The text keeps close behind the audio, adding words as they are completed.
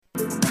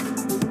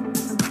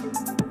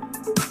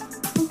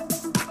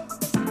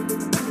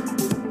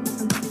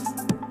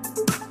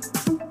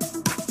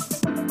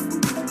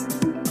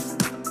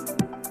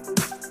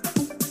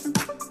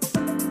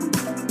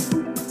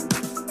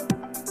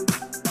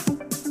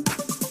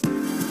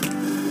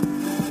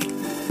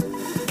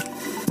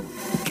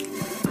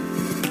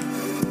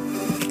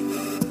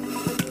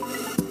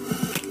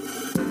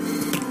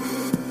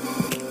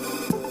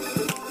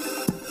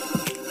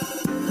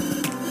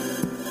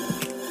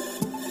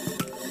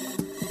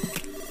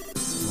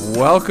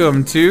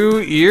Welcome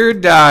to Ear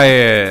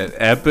Diet,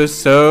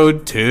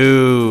 episode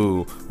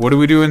 2. What are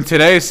we doing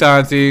today,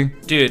 Santi?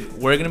 Dude,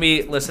 we're going to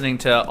be listening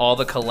to all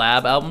the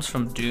collab albums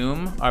from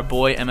Doom. Our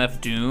boy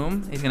MF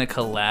Doom, he's going to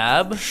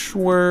collab.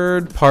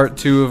 Schwerd, part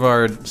 2 of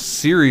our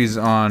series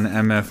on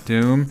MF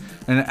Doom.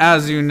 And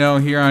as you know,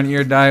 here on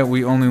Ear Diet,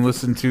 we only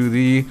listen to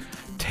the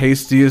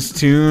tastiest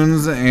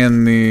tunes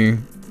and the...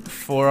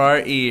 For our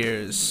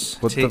ears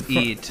to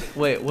eat.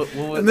 Wait, what?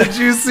 And the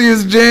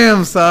juiciest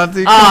jam,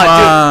 Santi. Come on. Dude,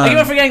 I keep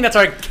on forgetting that's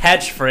our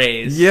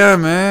catchphrase. Yeah,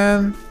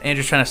 man.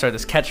 Andrew's trying to start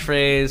this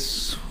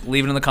catchphrase.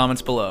 Leave it in the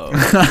comments below.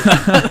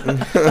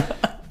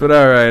 But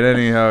all right,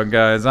 anyhow,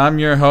 guys, I'm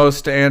your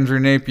host, Andrew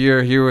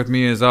Napier. Here with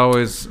me, as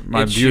always,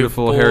 my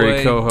beautiful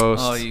hairy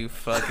co-host. Oh, you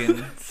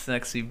fucking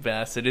sexy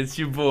bastard. It's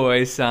your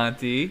boy,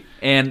 Santi.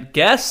 And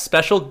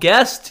special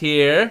guest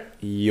here.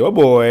 Your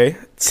boy,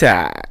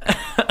 Ty.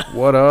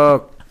 What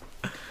up?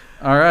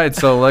 All right,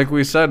 so like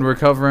we said, we're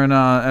covering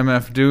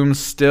MF Doom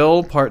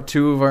still, part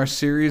 2 of our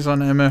series on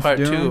MF part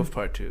Doom. Part 2 of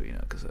part 2, you know,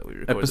 because we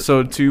recorded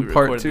Episode 2,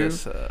 part 2.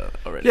 This,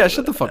 already, yeah,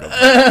 shut the fuck up.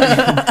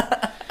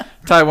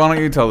 Ty, why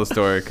don't you tell the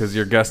story? Because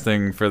you're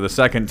guesting for the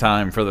second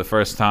time for the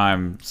first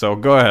time. So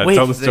go ahead,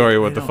 tell the story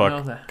what the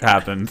fuck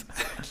happened.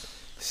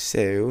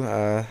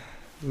 So,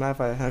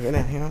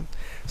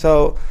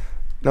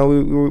 we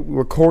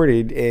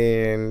recorded,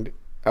 and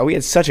we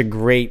had such a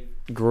great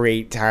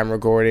time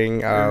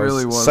recording. It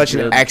really was such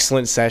an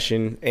excellent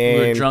session,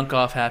 and we were drunk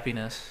off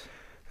happiness.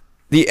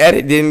 The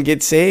edit didn't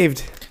get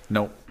saved.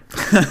 Nope.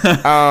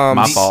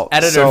 My fault.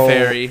 Editor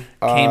fairy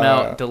came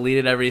out,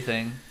 deleted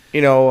everything.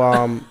 You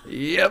know,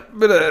 yep,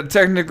 bit of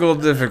technical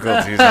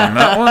difficulties on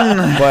that one.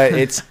 But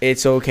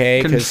it's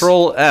okay.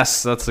 Control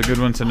S, that's a good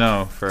one to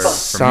know for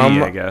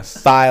me, I guess.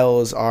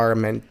 Files are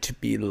meant to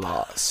be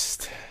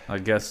lost. I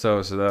guess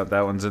so. So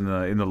that one's in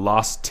the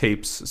lost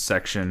tapes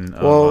section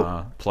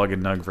of Plug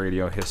and Nug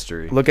Radio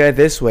history. Look at it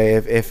this way: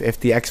 if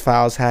the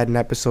X-Files had an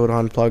episode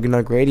on Plug and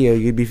Nug Radio,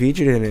 you'd be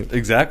featured in it.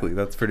 Exactly,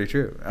 that's pretty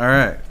true. All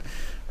right,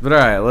 but all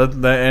right,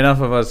 enough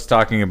of us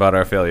talking about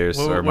our failures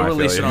or my failures. We'll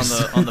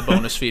release it on the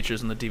bonus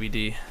features on the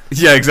DVD.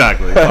 Yeah,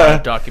 exactly.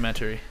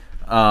 Documentary.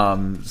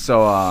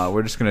 So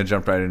we're just gonna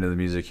jump right into the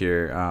music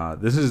here.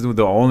 This is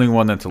the only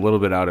one that's a little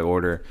bit out of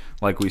order.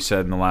 Like we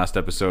said in the last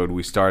episode,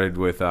 we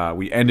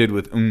ended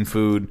with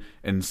Food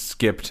and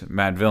skipped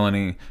Mad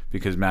Villainy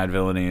because Mad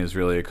Villainy is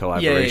really a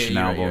collaboration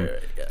album,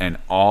 and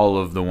all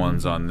of the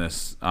ones on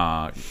this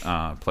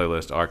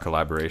playlist are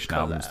collaboration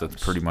albums.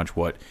 That's pretty much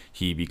what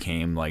he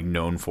became like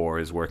known for,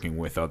 is working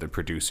with other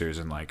producers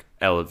and like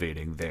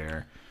elevating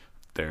their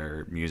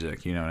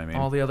music, you know what I mean?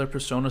 All the other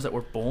personas that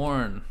were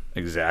born.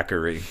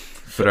 Exactly.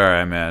 But all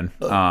right, man.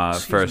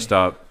 First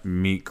up,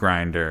 Meat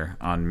Grinder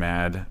on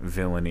Mad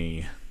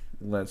Villainy.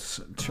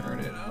 Let's turn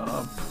it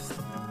up.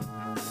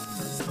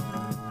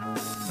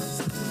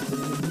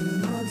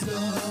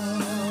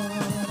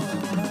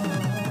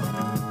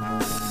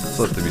 Let's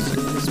let the music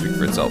speak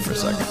for itself for a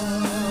second.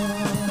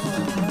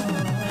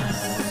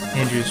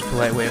 Andrew's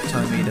polite way of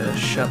telling me to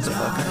shut the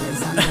fuck up.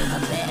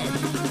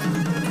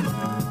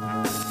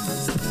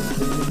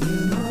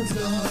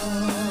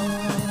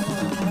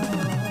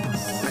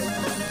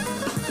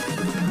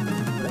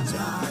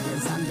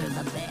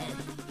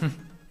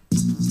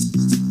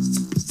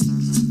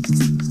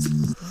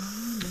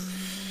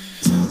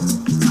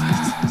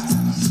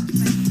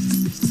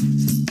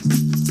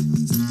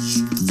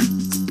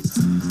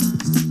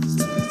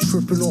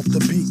 Tripping off the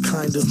beat,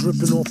 kinda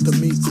dripping off the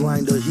meat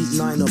grinder. Heat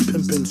niner,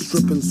 pimping,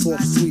 stripping,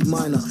 soft, sweet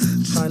minor.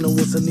 China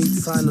was a neat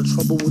signer,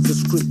 trouble with the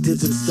script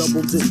digits,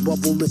 double dip,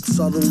 bubble lip,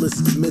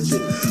 subtlest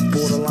midget.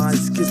 Borderline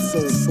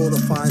schizo, sort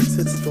of fine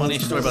tits.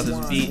 Funny story about this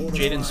beat.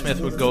 Jaden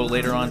Smith would go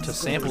later on to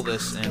sample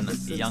this in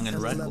Young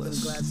and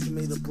Reckless.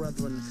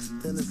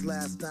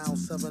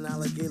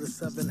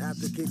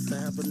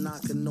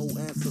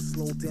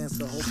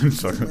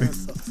 Sorry.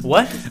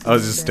 What? I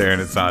was just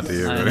staring at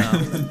Santi.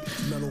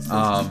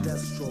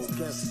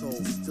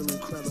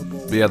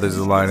 But yeah, there's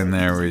a line in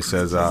there where he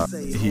says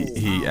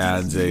he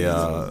adds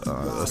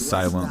a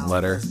silent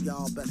letter.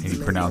 He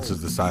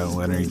pronounces the silent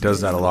letter. He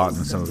does that a lot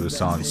in some of his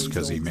songs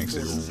because he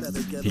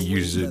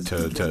uses it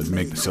to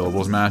make the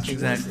syllables match.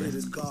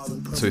 Exactly.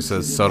 So he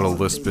says subtle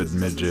lispid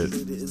midget.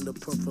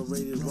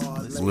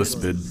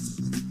 Lispid.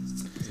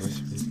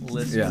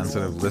 Yeah,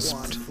 instead of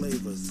lisped.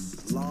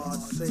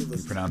 He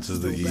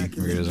pronounces the E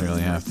where he doesn't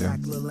really have to.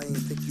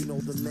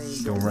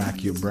 Don't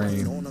rack your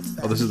brain.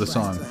 Oh, this is the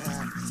song. This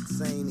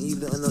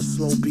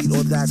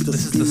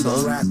is the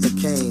song.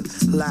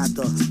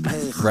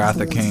 Wrath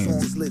of Cain.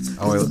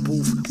 Oh, wait.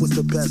 With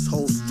the best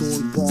host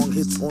doing bong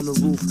hits on the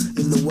roof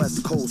in the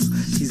West Coast.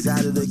 He's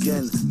at it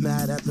again,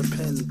 mad at the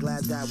pen.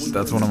 Glad that we.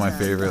 That's one of my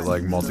favorite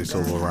like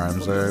multi-syllable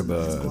rhymes there.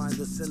 The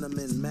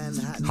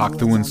Hawk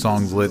doing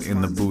songs lit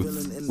in the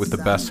booth with the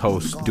best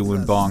host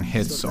doing bong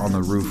hits on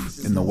the roof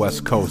in the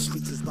West Coast.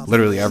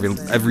 Literally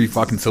every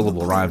fucking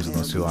syllable rhymes in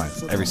those two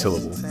lines. Every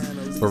syllable.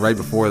 But right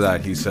before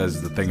that, he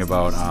says the thing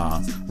about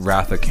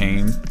Wrath of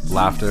Cain,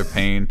 laughter,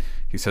 pain.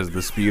 he says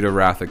the speed of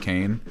Wrath of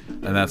Cain,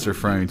 and that's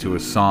referring to a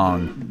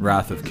song,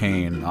 Wrath of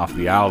Cain, off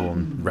the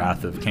album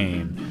Wrath of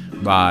Cain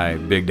by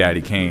Big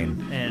Daddy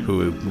Kane, And-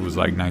 who was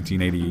like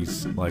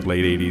 1980s, like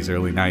late 80s,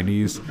 early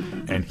 90s,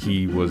 and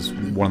he was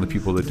one of the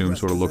people that Doom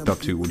sort of looked up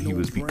to when he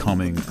was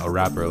becoming a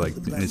rapper, like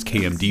in his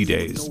KMD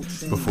days,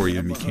 before he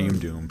even became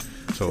Doom.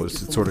 So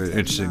it's sort of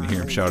interesting to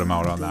hear him shout him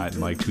out on that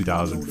in like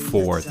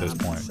 2004 at this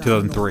point,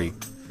 2003.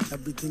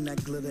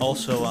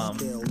 Also,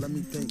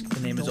 the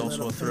name is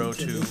also a throw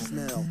to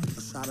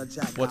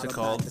what's it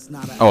called?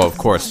 Oh, of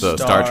course, the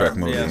Star Trek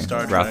movie, yeah,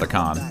 Star Wrath Trek. of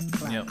Khan.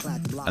 Yep.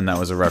 And that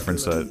was a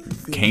reference that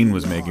Kane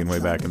was making way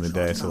back in the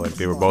day, so like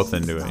they were both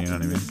into it, you know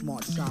what I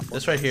mean?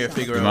 This right here,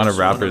 Figaro. The amount of is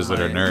one rappers that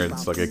are my-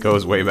 nerds, like it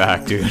goes way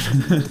back, dude.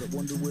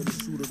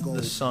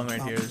 This song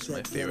right here is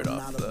my favorite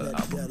off the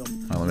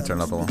album. Oh, let me turn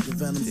it up a little.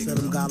 Venom said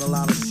him got a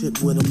lot of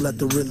shit with him, let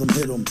the rhythm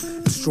hit him.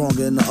 It's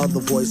stronger in the other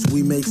voice,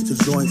 we makes the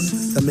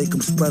joints that make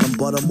him spread them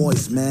butter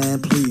moist,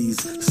 man, please.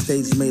 The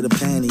stage he made of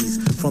panties,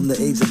 from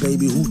the age of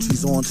baby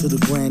hoochies on to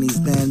the grannies,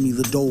 ban me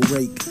the dough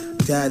rake.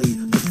 Daddy,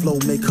 the flow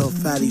make her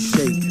fatty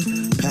shake.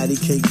 Patty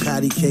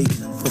cake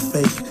for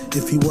fake.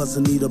 If he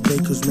wasn't Nita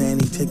Baker's man,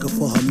 he'd take her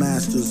for her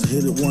masters.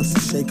 Hit it once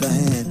and shake her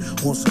hand.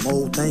 Want some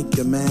old thank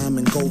you, ma'am,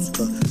 and ghost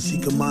her. She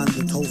can mind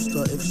the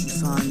toaster if she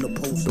signed the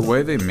poster. The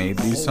way they made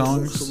these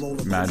songs,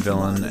 Mad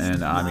Villain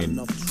and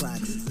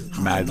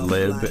Mad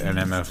Lib and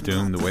MF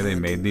Doom, the way they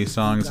made these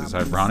songs is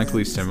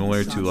ironically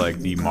similar to like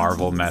the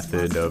Marvel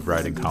method of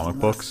writing comic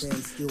books.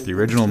 The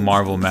original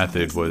Marvel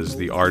method was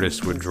the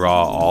artist would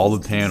draw all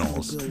the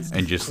panels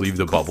and just leave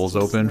the bubbles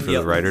open for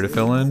the writer to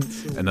fill in,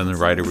 and then the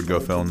writer would go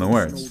fill in the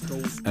words.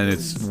 And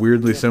it's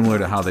weirdly similar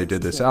to how they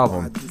did this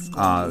album.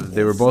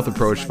 They were both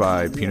approached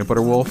by Peanut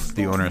Butter Wolf,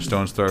 the owner of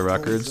Stone's Throw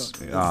Records,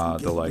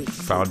 the like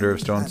founder of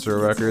Stone's Throw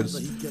Records,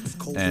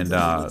 and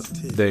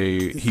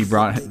he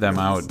brought them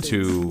out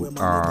to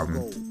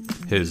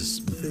his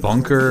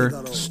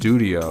bunker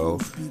studio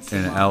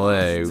in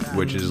LA,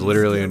 which is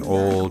literally an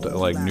old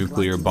like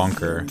nuclear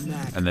bunker,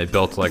 and they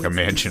built like a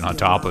mansion on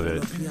top of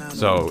it.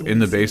 So in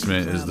the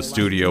basement is the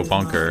studio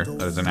bunker.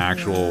 There's an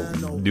actual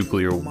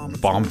nuclear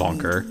bomb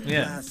bunker.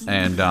 Yeah.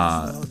 And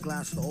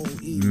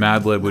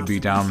Madlib would be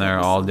down there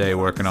all day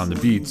working on the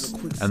beats,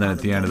 and then at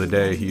the end of the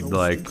day he'd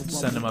like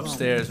Send him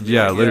upstairs. and be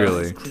yeah, like,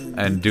 literally.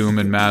 And Doom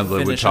and Madlib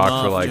would Finish 'em talk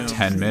for off, like Doom.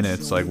 10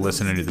 minutes, like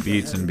listening to the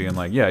beats and being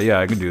like, yeah,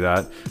 I can do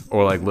that.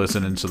 Or like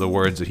listening to the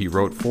words that he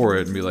wrote for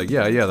it and be like,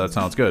 yeah, that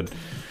sounds good.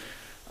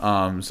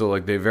 So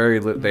like they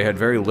had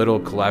very little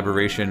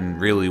collaboration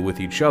really with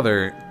each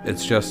other.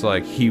 It's just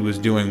like he was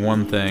doing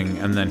one thing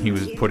and then he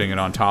was putting it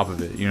on top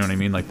of it. You know what I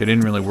mean? Like they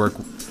didn't really work.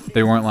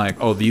 They weren't like,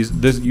 oh,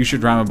 this you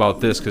should rhyme about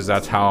this because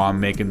that's how I'm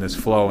making this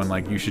flow, and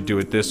like you should do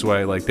it this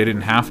way. Like they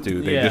didn't have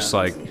to. They just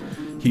like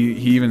he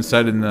even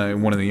said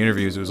in one of the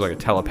interviews it was like a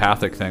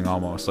telepathic thing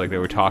almost. Like they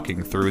were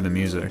talking through the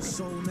music.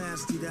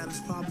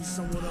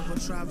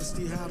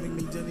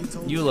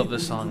 You love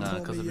this song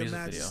because of the music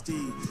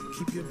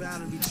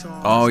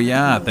video. Oh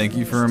yeah, thank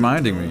you for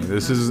reminding me.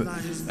 This is,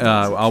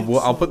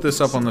 I'll put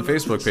this up on the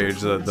Facebook page.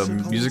 The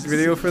music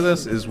video for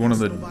this is one of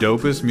the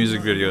dopest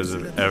music videos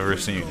I've ever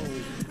seen.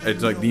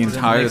 It's like the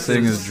entire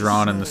thing is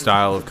drawn in the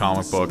style of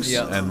comic books,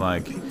 and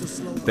like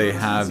they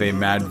have a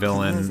Mad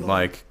Villain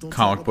like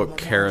comic book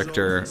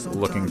character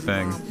looking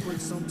thing.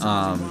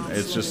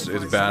 It's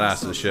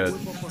badass as shit.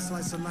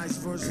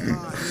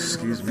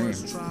 Excuse me.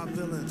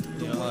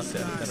 Yeah, I'll have to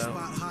edit that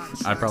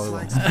out. I probably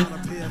will.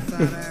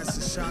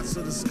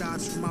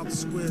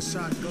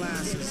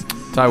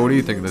 Ty, what do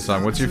you think of this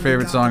song? What's your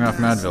favorite song off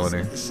Mad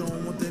Villainy?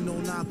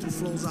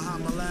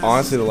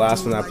 Honestly, the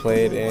last one I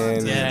played,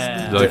 and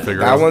Yeah. Do you like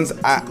Figaro? that one's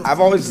I've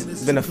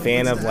always been a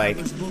fan of like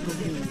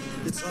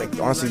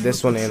honestly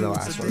this one and the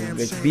last one.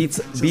 Like beats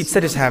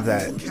that just have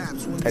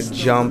that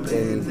jump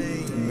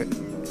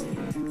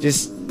and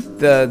just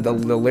the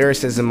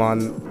lyricism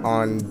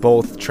on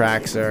both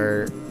tracks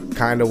are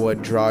kind of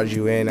what draws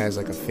you in as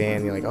like a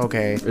fan. You're like,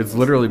 okay, It's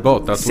literally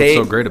both. That's what's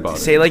so great about it.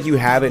 Say like you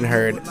haven't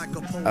heard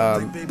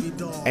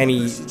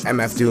any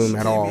MF Doom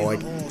at all.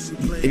 Like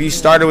if you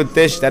started with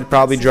this, that'd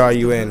probably draw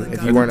you in.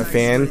 If you weren't a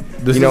fan,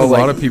 This you know, is a like,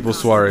 lot of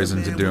people's soirees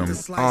into Doom.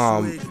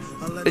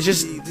 it's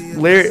just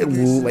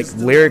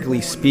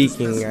lyrically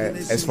speaking,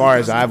 as far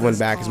as I've went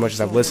back, as much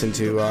as I've listened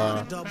to,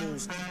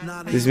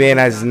 this man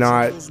has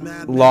not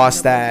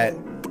lost that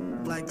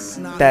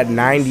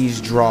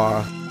 90s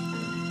draw.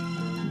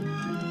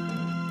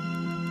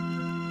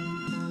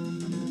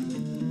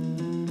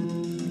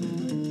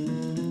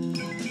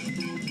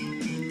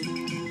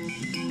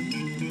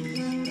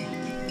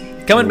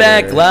 Coming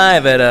back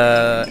live at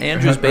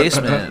Andrew's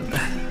basement.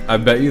 I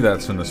bet you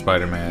that's from the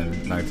Spider-Man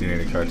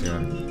 1980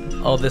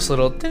 cartoon. Oh, this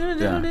little.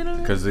 Yeah,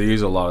 because they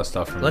use a lot of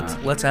stuff from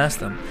that. Let's ask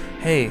them.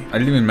 Hey, I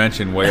didn't even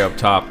mention Way Up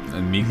Top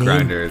and Meat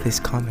Grinder. This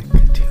comic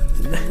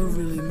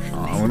cartoon.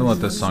 I'm gonna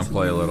let this song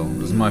play a little.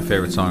 This is my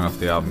favorite song off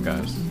the album,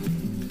 guys.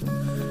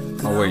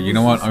 Oh wait, you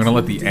know what? I'm gonna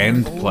let the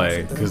end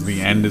play because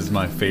the end is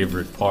my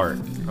favorite part.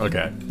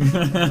 Okay.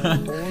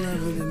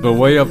 But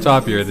way up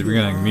top here at the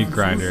beginning, Meat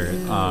Grinder,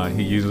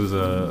 he uses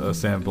a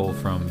sample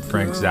from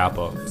Frank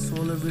Zappa.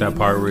 That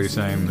part where he's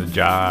saying the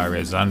jar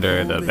is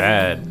under the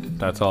bed.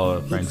 That's all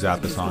a Frank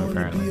Zappa song,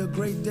 apparently.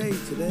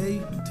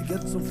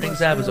 Frank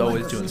Zappa's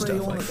always doing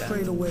stuff like that.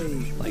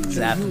 Like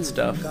zapping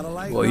stuff.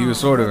 Well, he was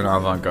sort of an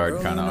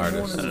avant-garde kind of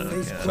artist.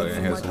 So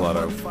he has a lot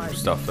of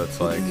stuff that's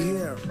like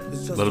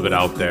a little bit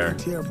out there.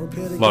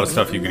 A lot of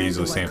stuff you could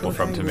easily sample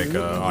from to make an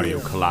audio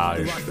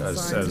collage,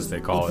 as they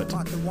call it.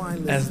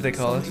 As they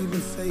call it.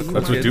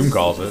 That's what Doom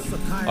calls it.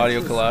 Audio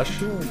collage.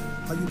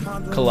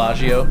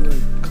 Collagio.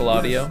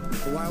 Claudio.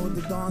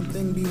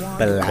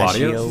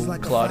 Bellagio.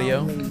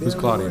 Claudio. Who's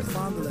Claudio?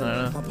 I don't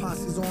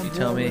know. You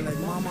tell me.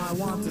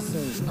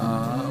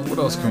 What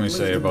else can we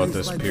say about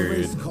this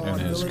period in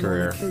his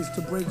career?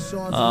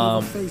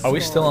 Are we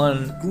still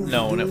on?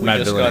 No, we Mad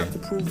just Villainy.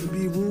 got.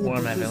 We're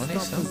on Mad Villainy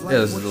still? Yeah,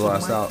 this is the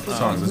last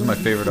song. This is my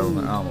favorite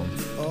album.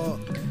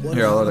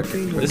 Here, I'll let it.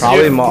 This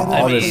Probably year- all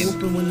I his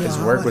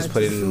mean, work was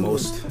put in the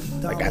most.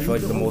 Like I feel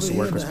like the most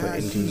work was put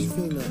into.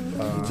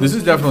 This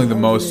is definitely the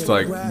most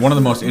like one of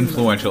the most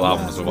influential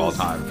albums of all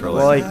time for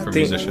for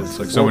musicians.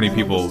 Like so many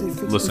people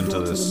listen to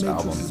this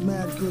album.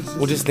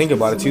 Well, just think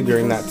about it too.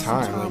 During that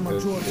time,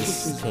 like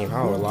this came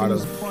out, a lot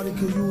of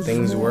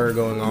things were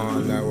going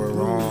on that were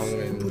wrong,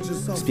 and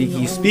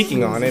he's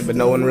speaking on it, but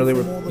no one really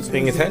was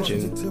paying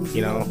attention,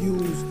 you know.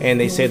 And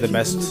they say the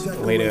best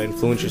way to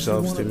influence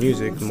yourself is through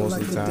music most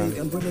of the time.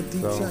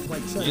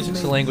 So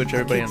music's a language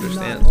everybody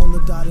understands. Let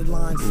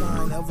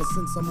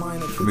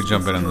me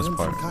jump in on this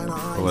part.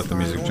 We'll let the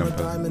music jump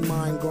in.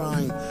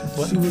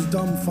 She was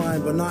dumb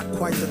fine, but not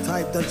quite the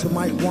type that you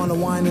might want to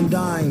wine and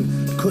dine.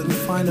 Couldn't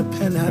find a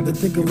pen, had to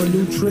think of a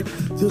new trick.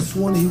 This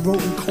one he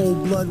wrote in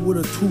cold blood with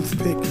a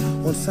toothpick.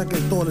 On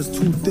second thought, it's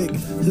too thick.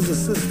 His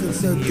assistant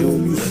said,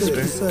 "Doom, you sick."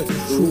 He said,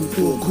 "True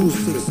through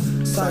acoustics."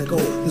 Psycho,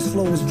 his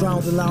flow is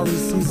drowned in Lowry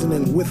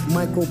seasoning. With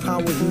micro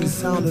power, he's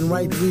sounding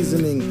right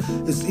reasoning.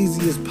 It's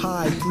easy as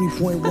pie,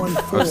 3.14.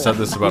 I've said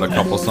this about a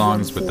couple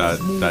songs, but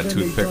that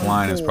toothpick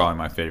line is probably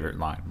my favorite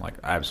line. Like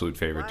absolute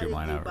favorite Doom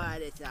line ever.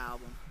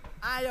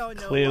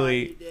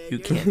 Clearly, you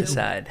can't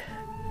decide.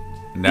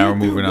 Now we're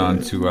moving on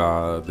to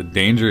the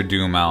Danger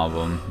Doom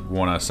album,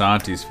 one of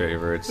Santi's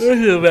favorites. This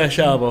is the best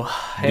album,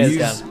 hands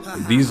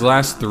down. These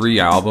last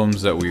three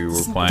albums that we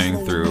were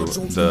playing through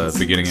the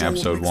beginning of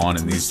episode 1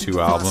 and these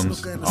two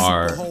albums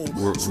were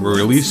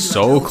released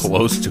so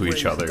close to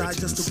each other.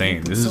 It's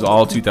insane. This is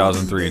all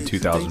 2003 and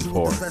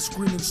 2004. At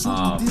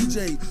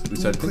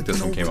least I think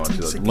this one came out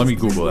too. Let me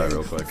Google that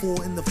real quick.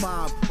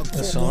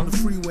 The song?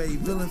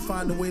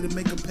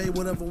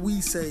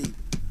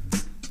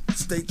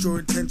 State your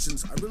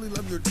intentions. I really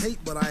love your tape,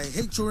 but I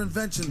hate your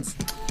inventions.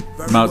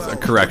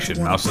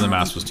 Correction. Mouse and the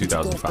Mask was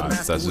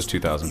 2005. That's just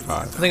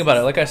 2005. Think about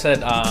it. Like I said,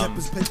 it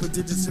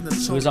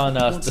was on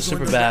the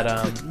Superbad.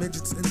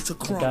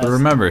 But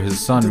remember, his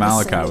son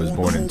Malachi was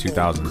born in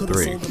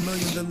 2003,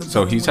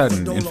 so he's had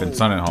an infant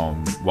son at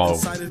home while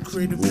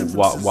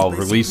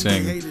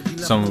releasing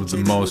some of the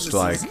most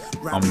like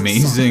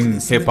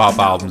amazing hip hop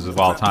albums of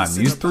all time.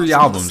 These three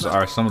albums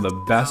are some of the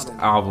best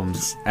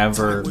albums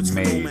ever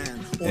made.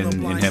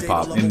 In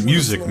hip-hop, in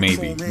music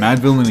maybe. Mad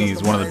Villainy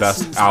is one of the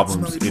best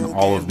albums in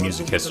all of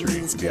music history,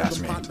 if you ask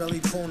me.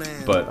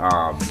 But,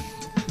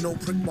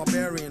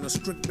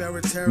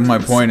 my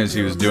point is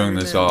he was doing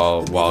this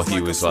all while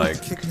he was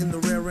like,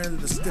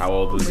 how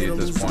old was he at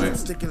this point?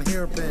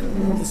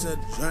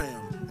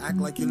 Act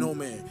like you know,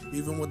 man.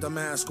 Even with the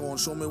mask on,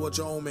 show me what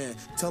you own, man.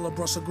 Tell her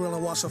brush her grill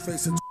and wash her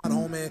face and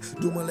home, man.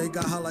 Do my leg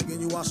got hot like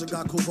you wash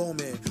got kuvo,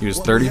 man. He was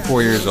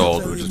 34 years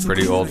old, which is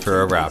pretty old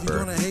for a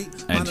rapper,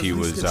 and he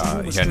was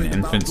he had an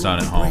infant son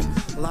at home,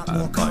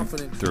 like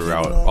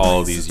throughout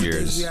all these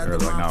years, or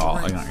like not all,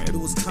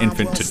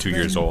 infant to 2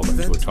 years old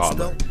to a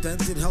toddler.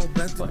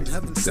 Like,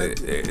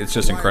 it's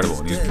just incredible,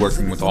 and he's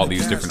working with all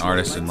these different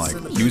artists, and like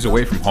he was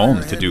away from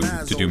home to do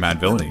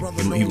Mad Villainy.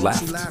 He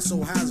left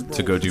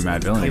to go do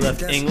Mad Villainy. He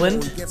left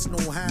England?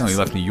 No, he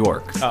left New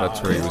York.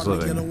 That's where he was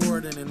living.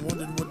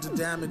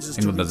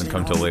 England doesn't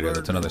come till later.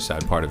 That's another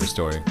sad part of his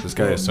story. This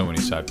guy has so many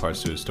sad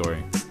parts to his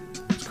story.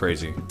 It's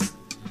crazy.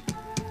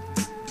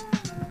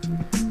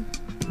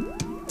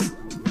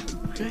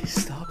 Okay,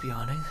 stop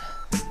yawning.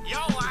 Yo,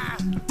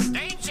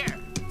 Danger!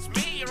 It's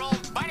me, your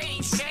old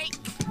buddy, Shake.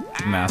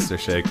 Master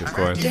Shake, of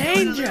course.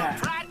 Danger!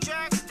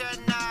 Project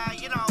and, I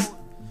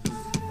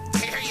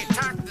hear you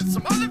talk to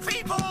some other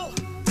people,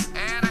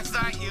 and I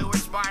thought you were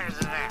smarter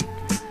than that.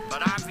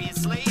 But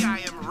obviously, I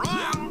am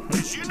wrong,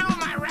 because you know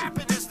my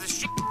rapping is the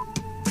shit.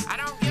 I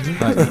don't give it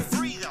for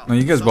free, though. Now,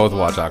 you guys both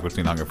watched Aqua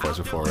Teen Hunger Force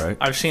before, right?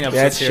 I've seen Yeah,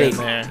 episodes it's here and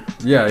Shake.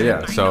 there.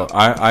 Yeah. So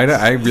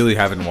I really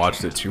haven't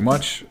watched it too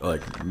much.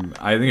 Like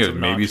I think I've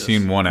maybe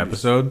seen one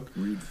episode,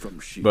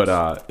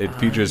 but it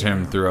features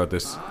him throughout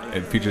this.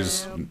 It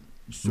features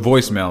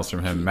voicemails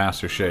from him,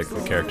 Master Shake,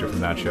 the character from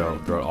that show,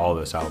 throughout all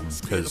this album,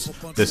 because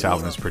this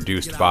album is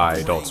produced by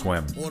Adult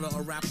Swim.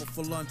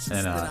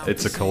 And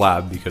it's a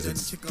collab because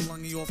it's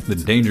the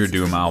Danger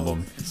Doom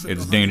album.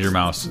 It's Danger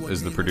Mouse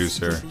is the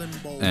producer,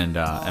 and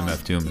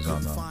MF Doom is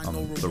on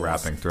the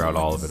rapping throughout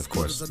all of it, of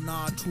course.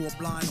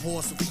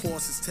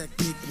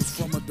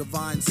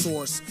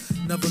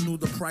 Never knew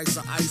the price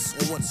of ice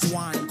or what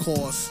swine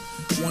costs.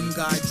 One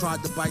guy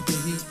tried to bite the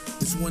heat.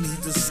 It's when he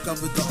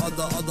discovered the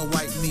other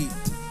white meat.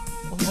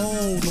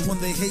 Oh, the one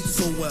they hate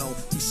so well.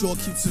 He sure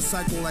keeps his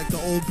cycle like the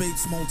old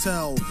Bates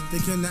Motel. They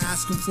came to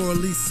ask him for at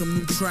least some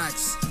new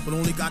tracks, but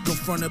only got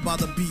confronted by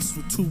the beast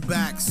with two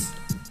backs.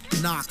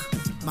 Knock.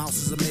 Mouse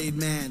is a made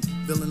man.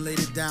 Villain laid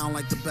it down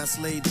like the best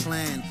laid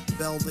plan.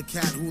 Bell the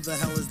cat, who the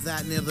hell is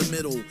that near the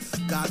middle?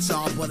 Got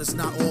y'all, but it's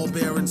not all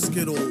bear and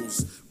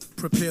Skittles.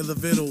 Prepare the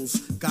vittles.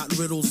 Got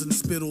riddles and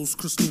spittles.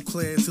 Crystal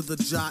clear to the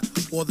jot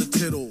or the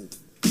tittle.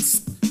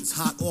 It's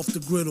hot off the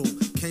griddle.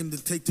 Came to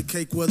take the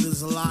cake whether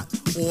it's a lot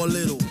or a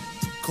little.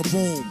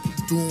 Kaboom.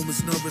 Doom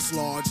is nervous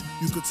large.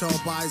 You could tell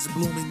by his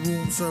blooming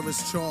room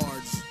service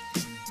charge.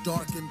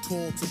 Dark and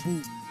tall to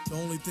boot. The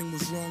only thing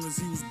was wrong is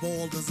he was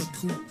bald as a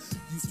coot.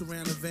 Used to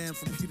ran a van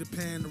from Peter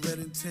Pan to Red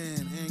and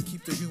Tan, and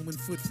keep the human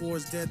foot for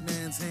his dead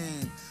man's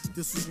hand.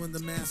 This was when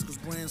the mask was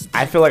brand.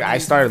 I feel like I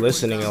started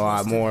listening a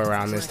lot more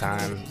around this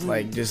time,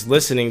 like just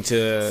listening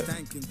to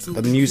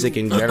the music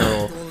in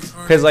general,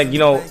 because like, you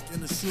know,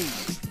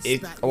 a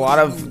lot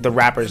of the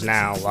rappers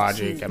now,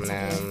 Logic,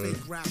 Eminem,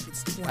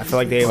 I feel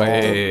like they all.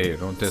 Hey,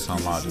 don't diss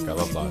on Logic. I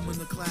love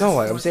Logic. No,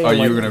 like I'm saying. Oh,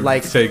 like, you were gonna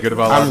like, say good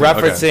about I'm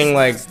Logic? referencing Okay.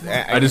 like.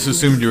 I just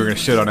assumed you were gonna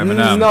shit on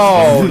Eminem.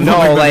 No,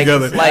 like,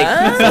 together.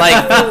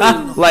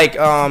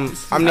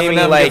 I'm naming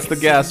Eminem like gets the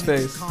gas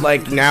face.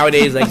 like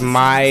nowadays, like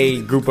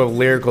my group of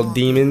lyrical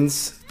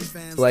demons,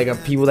 like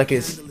of people that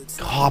can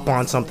hop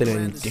on something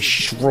and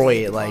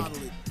destroy it. Like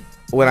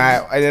when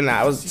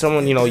I was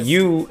someone, you know,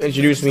 you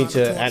introduced me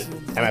to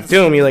MF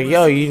Doom. You're like,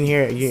 yo, you didn't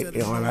hear you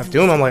know MF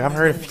Doom? I'm like, I've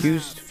heard a few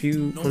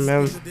from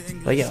him.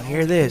 Like, yo,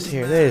 hear this.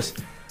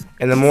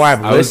 And the more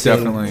I've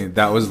listened,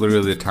 that was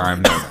literally the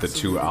time that the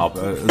two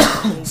albums,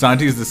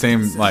 Santi is the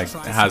same, like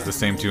has the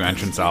same two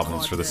entrance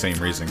albums for the same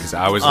reason, because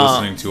I was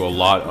listening to a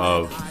lot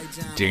of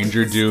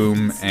Danger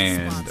Doom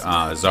and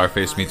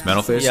Czarface meets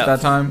Metalface at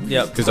that time.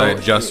 Yep. Because I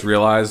had just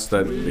realized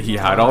that he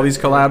had all these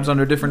collabs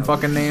under different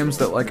fucking names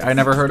that like I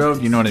never heard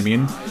of. You know what I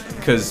mean?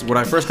 Because when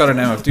I first got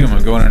into MF Doom,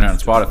 I'm going in on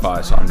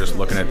Spotify, so I'm just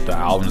looking at the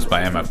albums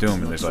by MF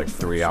Doom, and there's like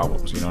 3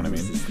 albums. You know what I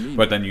mean?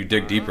 But then you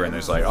dig deeper, and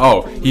there's like,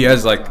 oh, he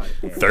has like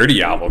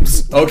 30 albums.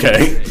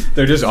 Okay,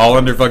 they're just all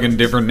under fucking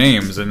different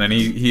names, and then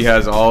he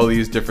has all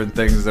these different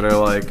things that are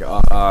like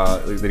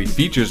that he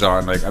features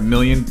on, like a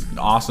million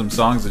awesome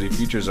songs that he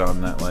features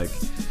on that like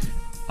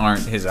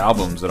aren't his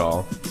albums at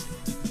all.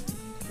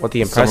 what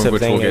the Some of impressive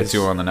which thing we'll get is,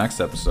 to on the next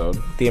episode.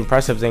 the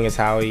impressive thing is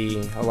how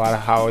he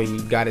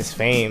got his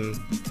fame,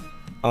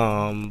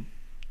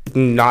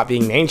 not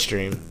being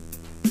mainstream.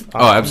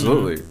 Oh,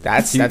 absolutely.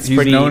 That's he's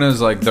pretty known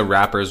as like the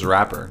rapper's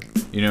rapper.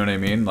 You know what I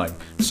mean? Like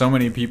so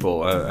many people.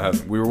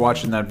 We were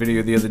watching that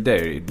video the other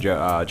day.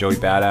 Joey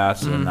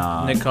Badass and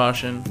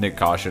Nick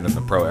Caution and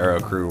the Pro Arrow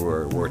crew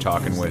were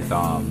talking with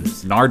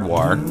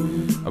Nardwar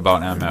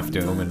about MF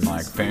Doom and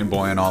like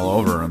fanboying all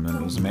over him, and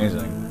it was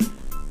amazing.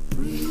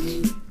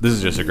 This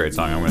is just a great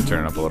song. I'm going to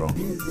turn it up a little.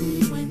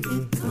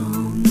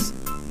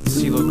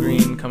 CeeLo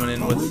Green coming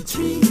in with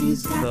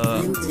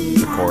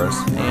The chorus.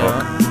 The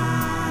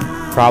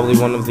hook. probably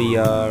one of the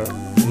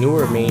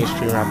newer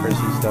mainstream rappers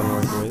he's done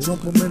work with.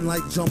 Jump 'em in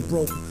like jump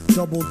rope.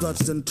 Double Dutch,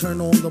 then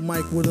turn on the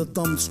mic with a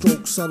thumb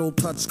stroke. Subtle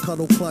touch,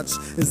 cuddle clutch.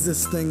 Is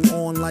this thing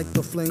on like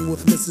the fling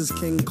with Mrs.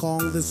 King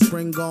Kong this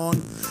spring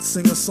gone?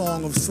 Sing a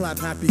song of slap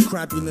happy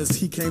crappiness.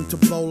 He came to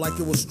blow like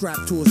it was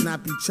strapped to his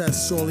nappy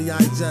chest. Surely I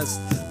jest.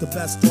 The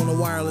best on a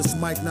wireless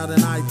mic, not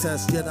an eye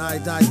test. Yet I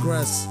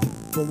digress.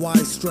 But why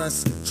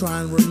stress?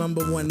 Try and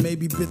remember when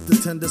maybe bit the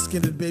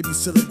tender-skinned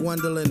babysitter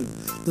Gwendolyn.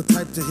 The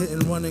type to hit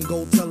and run and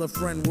go tell a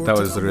friend. That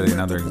was literally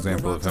another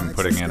example of him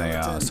putting in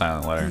a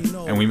silent letter.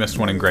 And we missed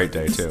one in Great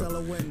Day,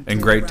 too. In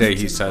Great Day,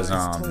 he says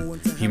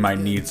he might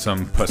need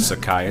some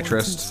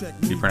psychiatrist.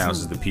 He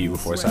pronounces the P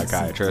before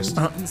psychiatrist.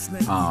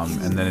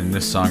 And then in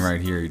this song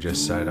right here, he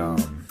just said,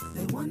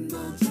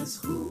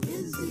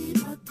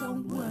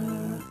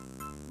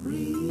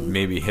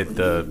 maybe hit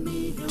the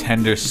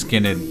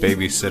tender-skinned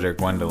babysitter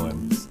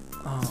Gwendolyn.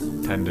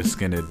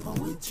 Tender-skinned.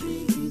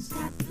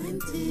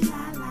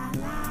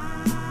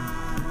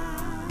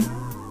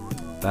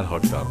 That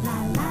hooked up.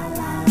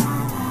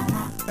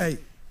 Hey,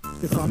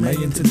 if I may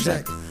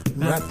interject,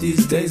 rap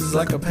these days is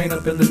like a pain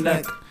up in the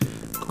neck.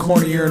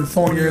 Cornier and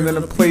phonier than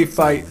a play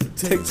fight.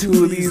 Take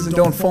 2 of these and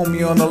don't phone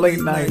me on the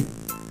late night.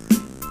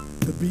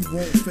 The beat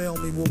won't fail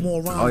me with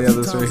more rhymes. Oh, yeah,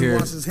 this right here.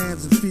 Wash his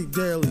hands and feet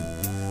daily.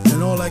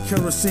 And all that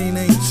kerosene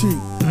ain't cheap.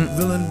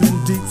 Villain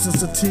been deep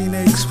since a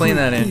teenage. Explain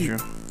that, Andrew.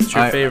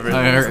 What's your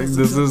favorite?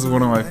 This is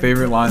one of my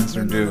favorite lines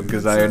from Doom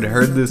because I had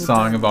heard this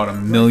song about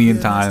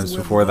 1,000,000 times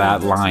before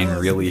that line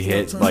really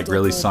hit, like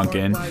really sunk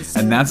in.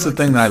 And that's the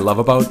thing that I love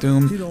about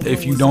Doom.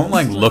 If you don't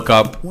like look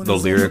up the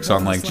lyrics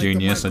on like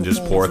Genius and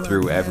just pour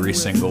through every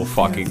single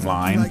fucking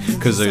line,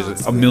 because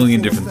there's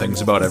 1,000,000 different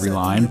things about every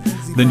line,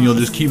 then you'll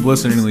just keep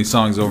listening to these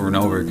songs over and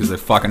over because they're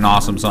fucking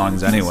awesome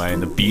songs anyway.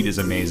 And the beat is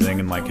amazing,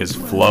 and like his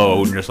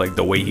flow and just like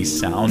the way he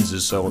sounds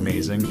is so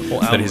amazing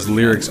that his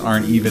lyrics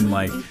aren't even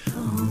like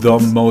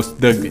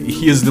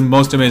he is the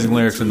most amazing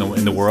lyrics in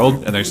the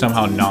world, and they're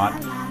somehow not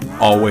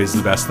always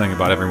the best thing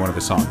about every one of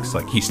his songs.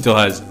 Like, he still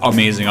has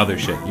amazing other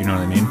shit, you know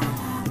what I mean?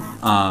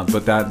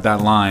 But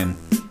that line,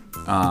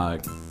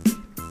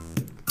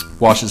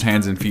 wash his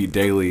hands and feet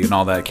daily, and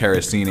all that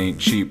kerosene ain't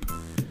cheap.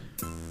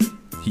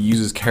 He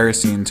uses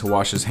kerosene to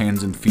wash his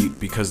hands and feet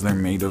because they're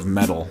made of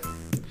metal,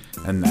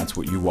 and that's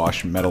what you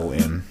wash metal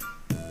in.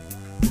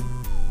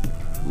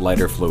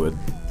 Lighter fluid.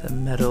 The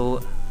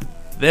metal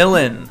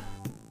villain.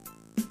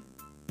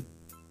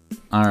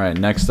 All right,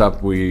 next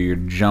up, we're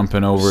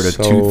jumping over to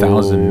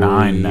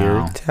 2009 now.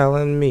 You're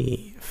telling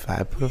me if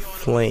I put a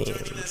flame...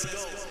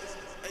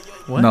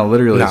 What? No,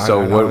 literally.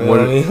 No,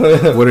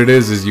 what it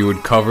is you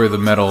would cover the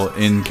metal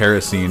in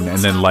kerosene and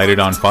then light it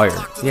on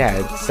fire. Yeah,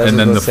 and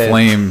then the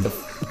flame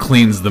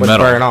cleans the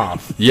metal. Burn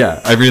off.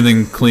 Yeah,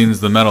 everything cleans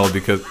the metal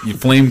because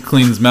flame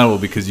cleans metal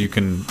because you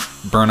can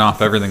burn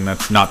off everything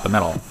that's not the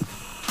metal.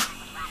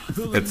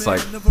 It's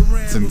like,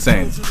 it's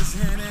insane.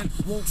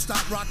 Won't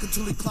stop rocking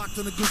till he clocked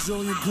on a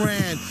gazillion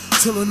grand.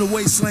 Tilling the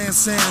wasteland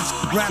sands.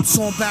 Raps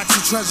on backs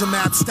of treasure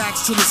maps.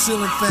 Stacks to the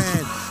ceiling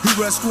fan. He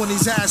rests on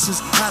his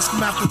ashes. Ask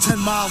him after 10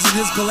 miles in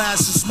his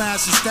galoshes.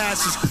 Smash his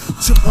stashes.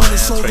 Chip on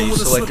his shoulder right, you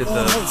with a selected slip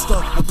on the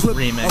holster. A clip,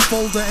 remix. a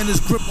folder, and his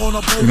grip on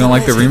a boulder. You don't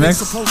like the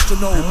remix? I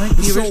like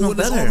the original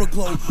better.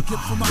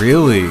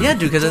 Really? Yeah,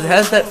 dude, because it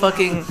has that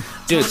fucking...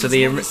 Dude, so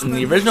in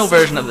the original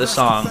version of this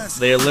song,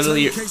 they're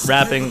literally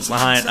rapping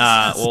behind,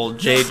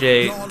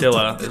 JJ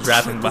Dilla is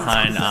rapping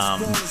behind,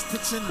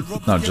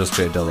 No, just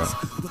Jay Dilla.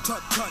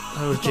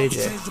 That was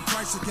JJ.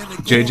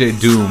 JJ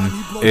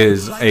Doom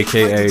is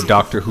aka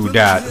Doctor Who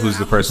Dat, who's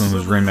the person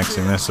who's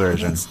remixing this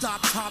version.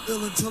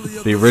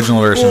 The original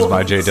version is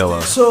by Jay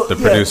Dilla. The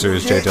producer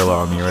is Jay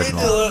Dilla on the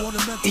original.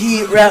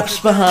 He raps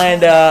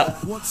behind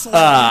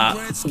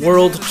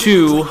World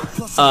 2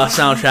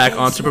 soundtrack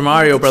on Super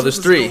Mario Brothers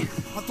 3.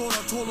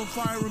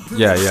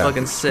 Yeah, yeah.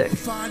 Fucking sick.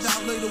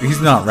 He's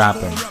not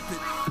rapping.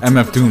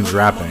 MF Doom's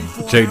rapping.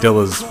 Jay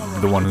Dilla's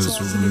the one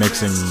who's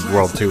mixing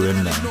World 2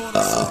 in there.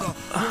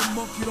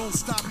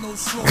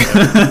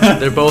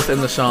 They're both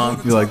in the song.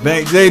 You're like,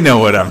 they know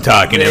what I'm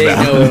talking They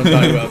about. know what I'm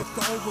talking about.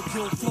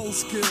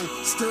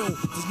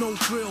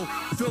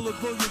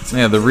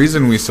 Yeah, the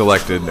reason we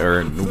selected, we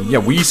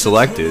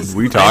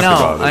talked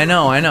about it. I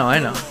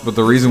know. But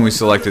the reason we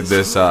selected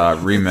this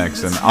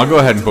remix, and I'll go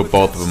ahead and put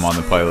both of them on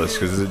the playlist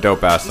because it's a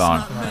dope ass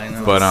song.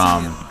 But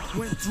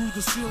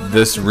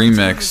this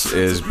remix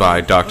is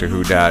by Doctor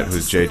Who Dat,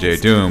 who's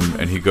JJ Doom,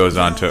 and he goes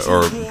on to,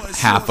 or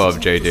half of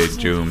JJ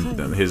Doom.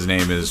 His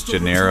name is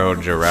Gennaro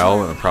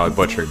Jarrell, and I'm probably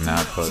butchering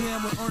that, but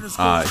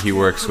he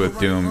works with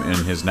Doom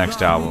in his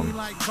next album.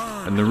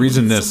 And the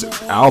reason this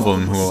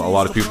album, who a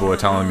lot of people are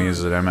telling me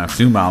is an MF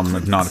Doom album,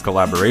 it's not a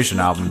collaboration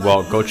album,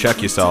 well, go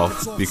check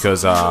yourself,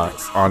 because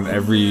on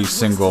every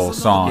single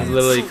song, He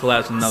literally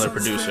collabs with another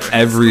producer.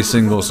 every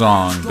single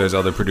song, there's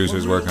other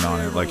producers working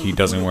on it. Like, he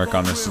doesn't work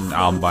on this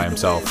album by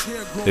himself.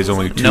 There's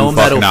only two No fucking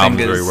metal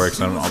albums fingers. where he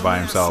works on all by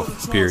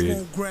himself,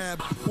 period.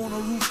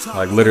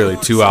 Like, literally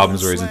 2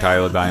 albums where he's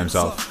entirely by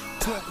himself.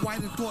 Talk white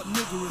and thought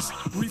niggerish.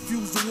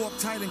 Refused to walk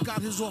tight and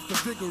got his off the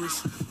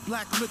vigorous.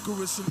 Black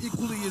licorice and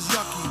equally as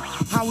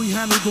yucky. How he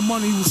handled the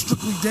money was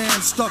strictly damn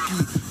stucky.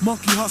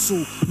 Monkey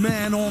hustle,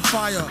 man on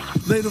fire.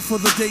 Later for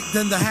the date,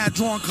 then the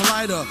hand-drawn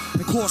collider.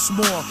 And cost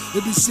more,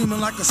 it be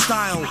seeming like a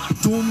style.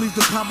 Doom leave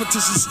the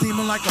competition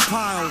steaming like a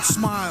pile.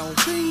 Smile,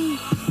 ding.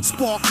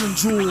 Sparkling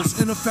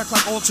jewels, in effect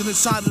like alternate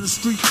side of the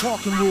street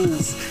parking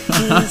rules.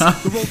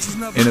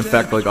 In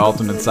effect, like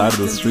alternate side of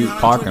the street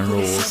parking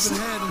rules.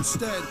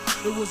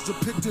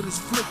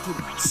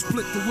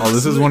 Oh,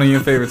 this is one of your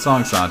favorite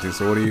songs, Santi.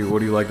 So what do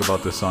you like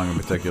about this song in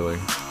particular?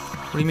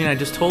 What do you mean? I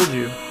just told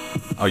you.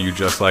 Oh, you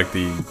just like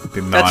the That's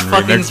fucking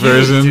non-remix huge,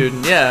 version?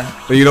 dude. Yeah.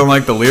 But you don't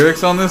like the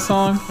lyrics on this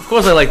song? Of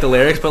course I like the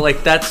lyrics, but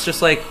like that's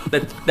just like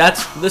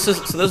this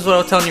is what I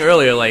was telling you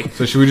earlier. Like,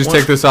 So should we just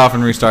take this off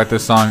and restart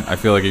this song? I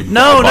feel like you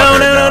no,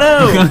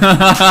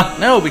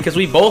 no, because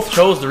we both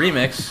chose the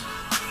remix.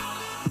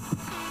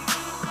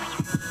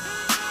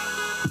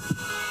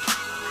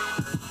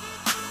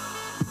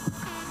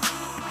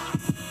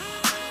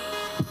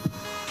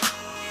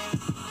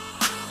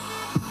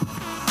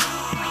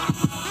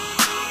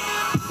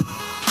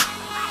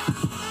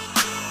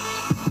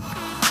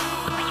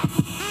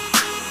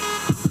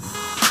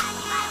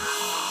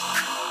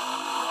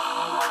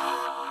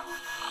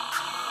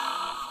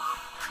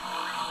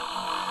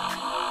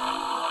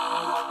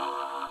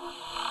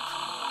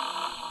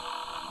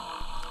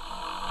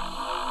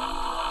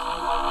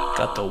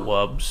 Got the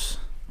wubs.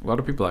 A lot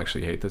of people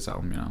actually hate this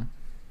album, you know?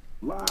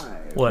 What?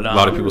 A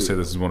lot of people say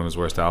this is one of his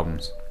worst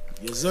albums.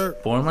 Yes, sir.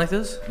 Born Like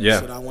This? Yeah,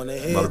 That's what I wanna a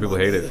hear, lot of people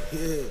my hate boy.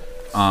 it.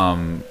 Yeah.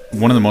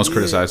 One of the most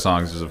criticized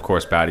songs is, of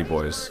course, Batty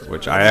Boys,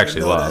 which I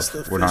actually love.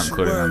 We're not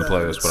including it on the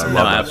playlist, but I No,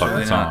 love that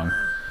absolutely fucking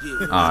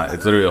song.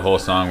 It's literally a whole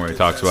song where he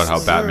talks about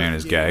how Batman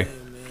is gay,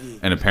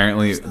 and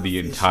apparently the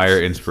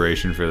entire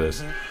inspiration for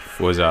this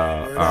was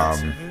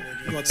Batman.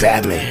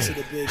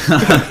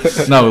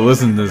 no, but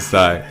listen to this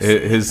guy.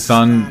 His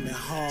son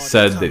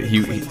said that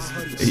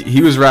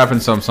he was rapping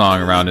some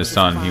song around his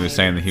son. He was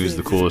saying that he was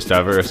the coolest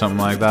ever or something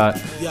like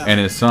that. And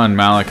his son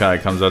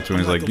Malachi comes up to him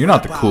and he's like, "You're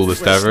not the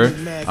coolest ever.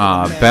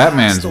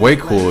 Batman's way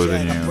cooler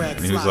than you."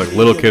 And he was like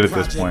little kid at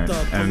this point.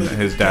 And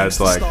his dad's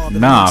like,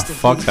 "Nah,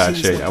 fuck that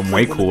shit. I'm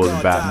way cooler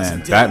than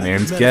Batman.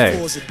 Batman's gay."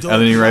 And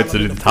then he writes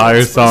an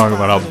entire song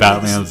about how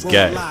Batman's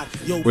gay,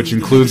 which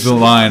includes the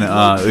line,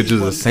 which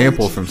is a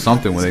sample from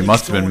something where they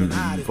must have been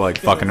like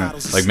fucking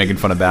like making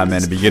fun of Batman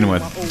to begin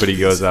with. But he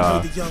goes,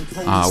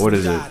 what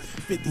is it?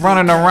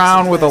 Running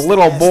around with a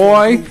little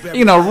boy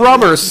in a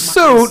rubber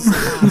suit.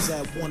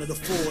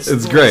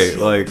 It's great.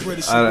 Like,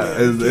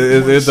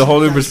 it's a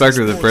whole new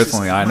perspective that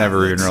personally I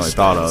never even really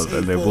thought of,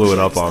 and they blew it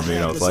up on me,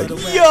 and I was like,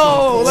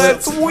 "Yo,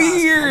 that's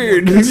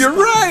weird. You're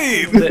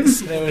right." There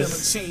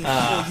was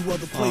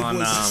on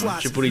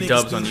Djibouti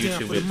Dubs on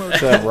YouTube.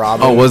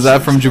 Oh, was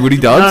that from Djibouti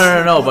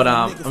Dubs? No. But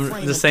I'm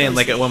just saying,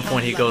 like at one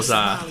point he goes,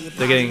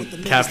 they're getting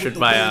captured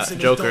by a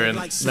Joker, and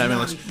Batman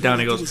looks down.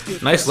 And he goes,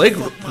 "Nice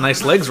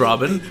legs,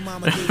 Robin."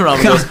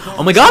 Robin goes,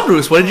 "Oh my God,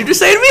 Bruce, what did you just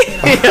say to me?"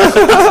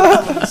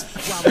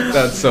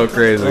 That's so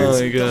crazy. Oh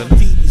my God.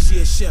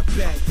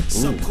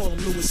 Some call him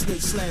Louis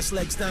Smith /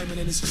 Lex Diamond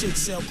and his chick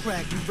sell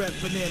crack. You rep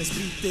bananas,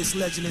 beat this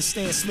legend and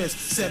Stan Smith.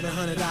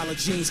 $700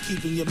 jeans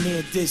keeping your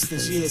man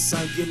distance. Yeah,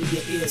 son, give me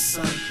your ear,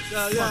 son.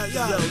 Yo, get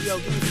the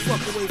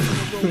fuck away from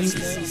the roads,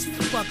 man.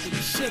 Fucking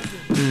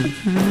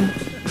chicken.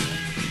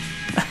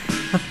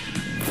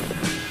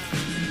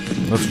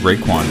 That's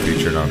Raekwon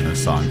featured on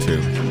this song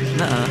too.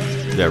 Nuh-uh.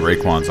 Yeah,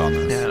 Raekwon's on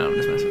this. Yeah, no, I'm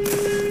just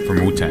messing.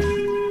 From Wu-Tang.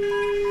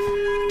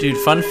 Dude,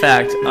 fun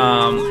fact,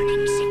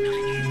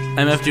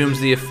 MF Doom's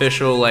the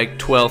official,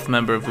 12th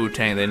member of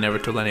Wu-Tang. They never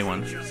told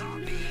anyone.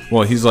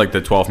 Well, he's like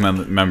the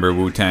 12th member of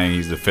Wu-Tang.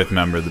 He's the 5th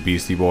member of the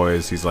Beastie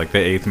Boys. He's like the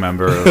 8th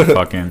member of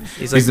fucking...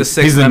 He's like the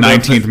 6th He's the member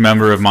 19th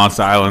member of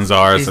Monster Island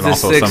Czars, and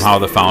also somehow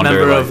the founder.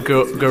 Member of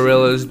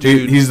Gorillaz,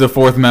 dude. He's the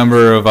 4th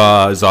member of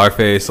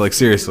Czarface. Like,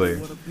 seriously.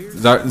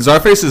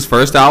 Czarface's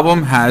first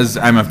album has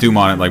MF Doom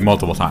on it,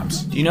 multiple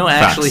times. Do you know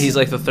actually he's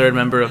like the 3rd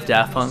member of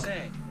Daft Punk?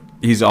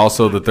 He's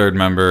also the 3rd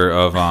member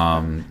of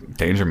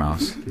Danger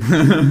Mouse.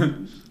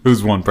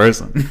 Who's one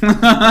person.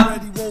 Oh,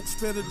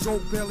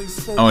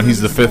 and he's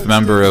the 5th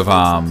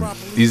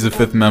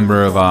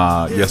member of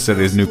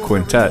Yesterday's New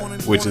Quintet,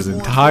 which is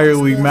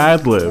entirely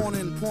Madlib.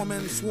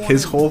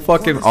 His whole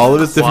fucking all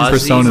of his different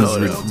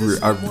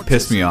personas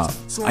pissed me off.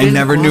 I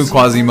never knew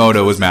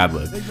Quasimodo was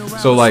Madlib.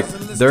 So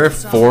there are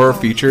 4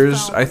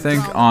 features I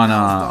think on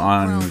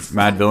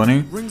Mad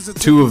Villainy.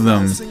 Two of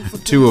them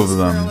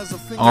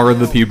are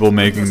the people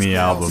making the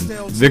album.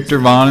 Victor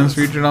Von is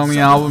featured on the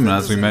album, and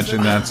as we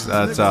mentioned, that's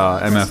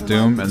MF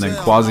Doom, and then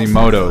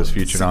Quasimodo is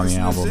featured on the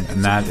album,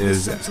 and that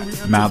is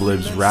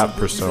Madlib's rap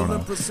persona,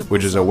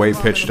 which is a way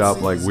pitched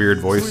up weird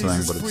voice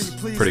thing, but it's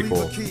pretty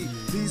cool.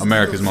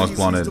 America's Most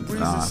Blunted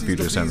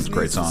features him. It's a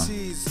great song.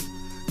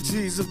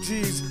 G's of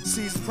G's,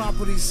 seize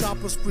properties,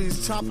 shopper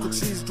sprees, chop the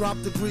cheese,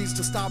 drop degrees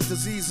to stop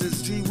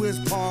diseases. G whiz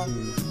par,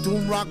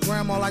 doom rock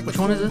grandma like which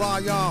one is this?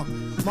 Mama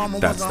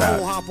That's was a that.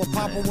 whole hopper,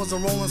 Papa was a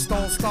Rolling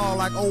Stone star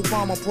like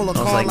Obama, pull a I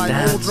was car like, like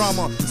that's- old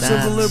drama. that's-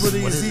 Civil what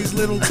liberties, is these it?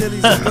 little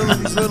titties,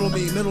 abilities, riddle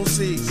me, middle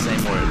C.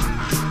 Same word.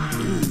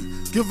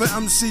 Give an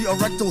MC a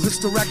rectal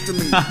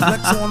hysterectomy.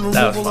 Lecture on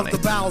That was removal of funny. the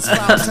bowels,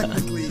 foul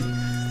technically.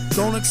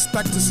 Don't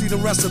expect to see the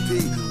recipe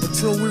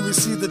until we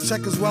receive the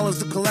check as well as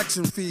the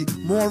collection fee.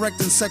 More wrecked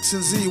than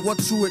Section Z, what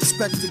you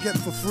expect to get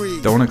for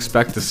free. Don't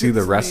expect to see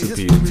the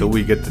recipe until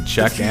we get the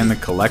check and the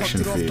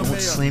collection fee.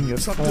 Slam your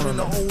phone on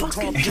the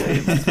fucking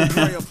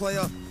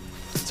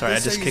Sorry, I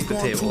just kicked the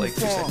table 2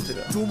 seconds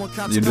ago.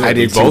 I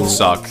did both too.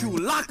 suck.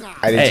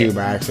 I did Hey. too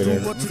by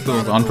accident. The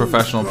most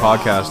unprofessional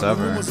podcast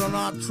ever.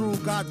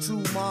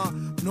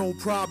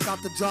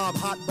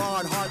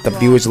 The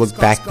viewers look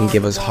back and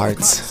give us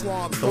hearts. The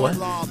what?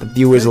 The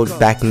viewers look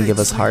back and give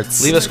us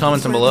hearts. Leave us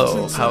comments down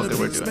below of how good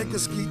we're doing.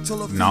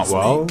 Not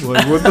well?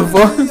 What the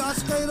fuck?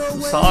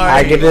 Sorry.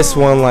 I give this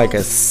one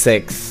a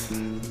 6.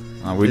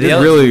 We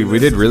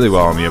did really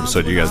well on the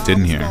episode you guys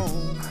didn't hear.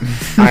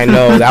 I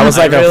know that was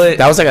I really-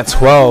 that was a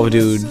 12,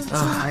 dude.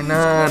 I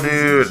know,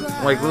 dude.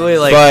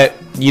 Literally, But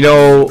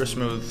super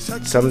smooth.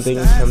 some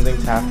things have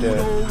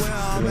to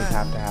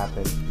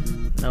happen.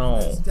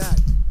 No.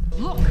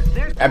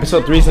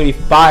 Episode 3 is gonna be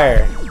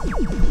fire.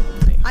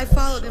 I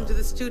followed him to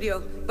the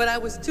studio, but I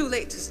was too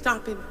late to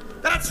stop him.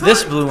 That's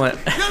This right. blew my.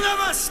 You'll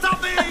never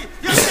stop me.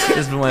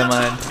 This blew my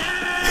mind.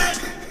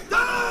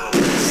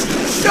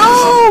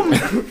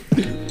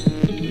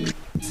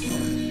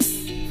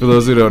 For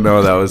those who don't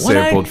know, that was When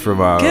I sampled from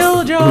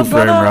killed your Who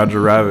Framed brother,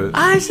 Roger Rabbit.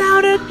 I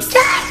shouted, yes!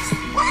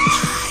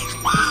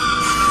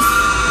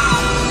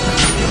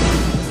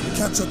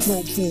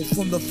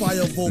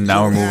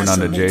 Now we're moving on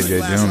to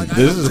JJ Doom.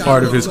 This is a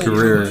part of his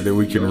career that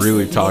we can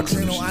really talk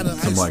some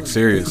like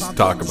serious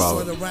talk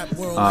about.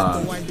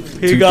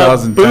 He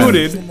got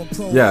booted.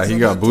 Yeah, he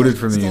got booted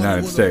from the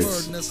United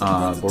States.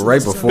 But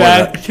right before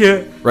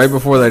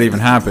that even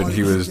happened,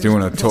 he was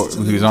doing a tour.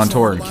 He was on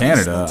tour in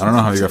Canada. I don't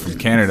know how he got from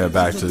Canada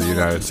back to the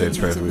United States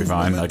perfectly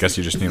fine. I guess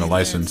you just need a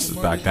license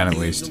back then at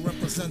least.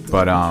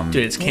 But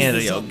Dude, it's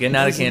Canada, yo. Getting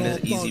out of Canada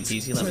is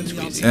easy peasy, lemon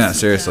squeezy. yeah,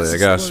 seriously, I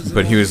guess.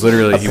 But he was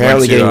literally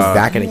Apparently he went getting to,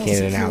 back into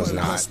Canada now is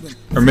not.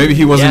 or maybe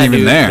he wasn't even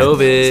dude, there.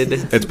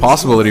 COVID. It's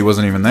possible that he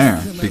wasn't even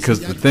there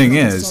because the thing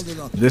is,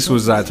 this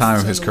was that time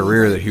of his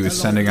career that he was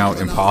sending out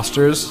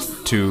imposters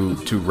to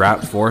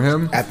rap for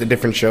him. At the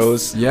different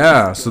shows.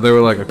 Yeah, so there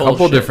were like a couple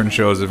Bullshit. different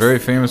shows. A very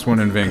famous one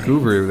in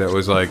Vancouver that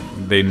was like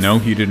they know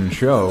he didn't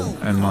show,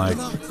 and like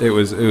it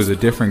was a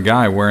different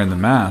guy wearing the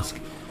mask.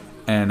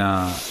 And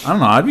I don't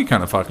know, I'd be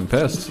kind of fucking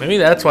pissed. Maybe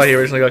that's why he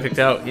originally got kicked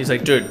out. He's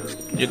like, dude,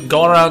 you're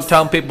going around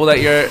telling people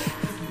that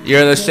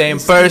you're the same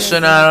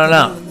person. I don't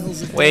know.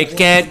 We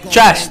can't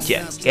trust you.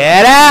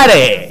 Get out of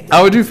here.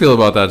 How would you feel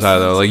about that, Ty,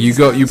 though? Like,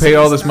 you paid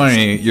all this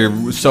money,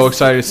 you're so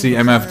excited to see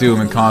MF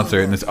Doom in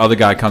concert, and this other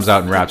guy comes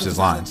out and raps his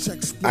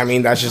lines I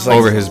mean, that's just like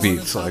over his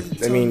beats. Like,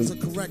 I mean,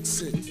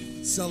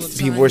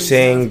 people were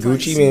saying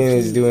Gucci Mane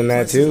is doing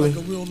that too.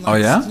 oh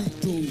yeah,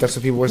 That's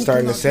what people were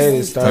starting to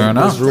say. Fair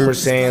enough. There's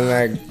rumors saying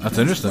that that's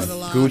interesting.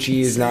 Gucci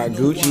is not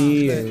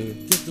Gucci,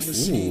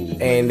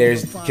 and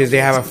there's because they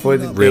have a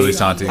footage. Really,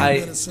 Santi?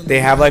 They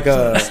have like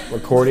a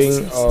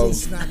recording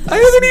of I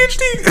have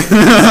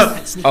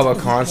ADHD. a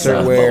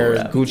concert where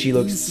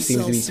Gucci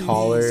seems to be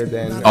taller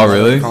than Oh,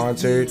 really?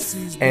 concert,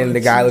 and the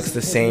guy looks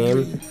the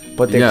same,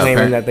 but they're Yeah, claiming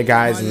fair. that the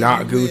guy's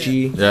not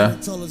Gucci. Yeah,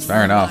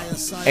 fair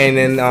enough. And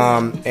then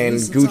and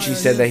Gucci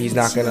said that he's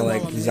not gonna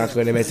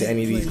admit to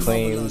any of these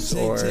claims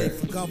or.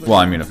 Well,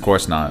 I mean, of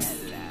course not.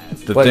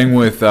 The But thing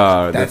with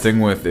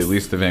at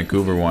least the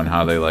Vancouver one,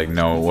 how they like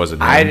know it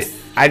wasn't him.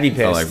 I'd be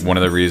pissed. Like one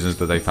of the reasons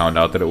that they found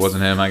out that it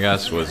wasn't him, I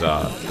guess, was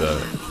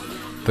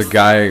the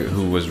guy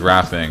who was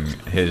rapping.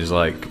 His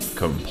like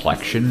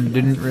complexion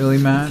didn't really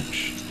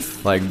match.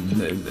 Like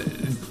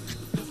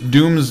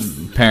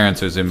Doom's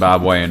parents are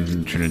Zimbabwean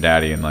and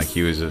Trinidadian. Like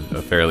he was a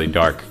fairly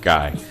dark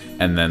guy,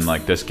 and then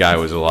like this guy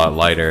was a lot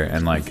lighter,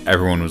 and like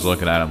everyone was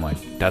looking at him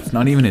like that's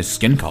not even his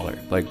skin color.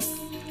 Like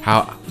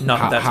how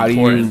That's how do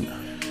important. you?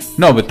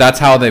 No, but that's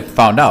how they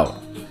found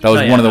out. That was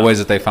Oh, yeah, one of the no. ways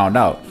that they found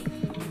out.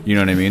 You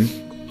know what I mean?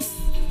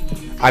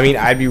 I mean,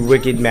 I'd be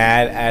wicked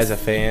mad as a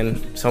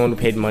fan. Someone who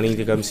paid money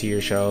to come see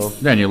your show.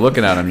 Yeah, and you're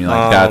looking at him, you're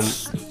like,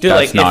 that's Dude,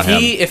 that's like not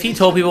if he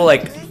told people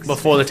like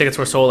before the tickets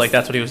were sold, like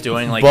that's what he was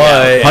doing, like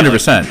But-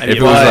 100%. I'd If be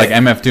it was like-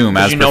 like MF Doom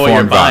But as you know what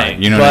you're performed by,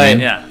 buying. you know what I But- mean?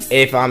 yeah.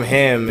 If I'm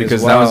him Because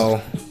as that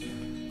well,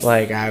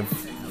 like I've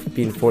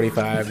been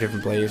 45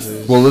 different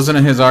places. Well, listen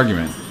to his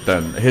argument.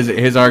 Then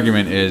his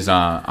argument is,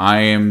 I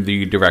am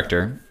the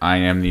director, I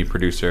am the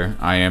producer,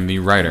 I am the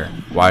writer.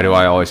 Why do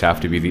I always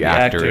have to be the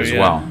actor actor, as yeah.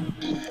 well?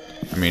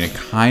 I mean, it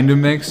kind of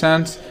makes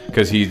sense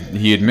because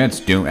he admits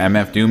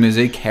MF Doom is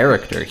a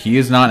character. He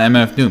is not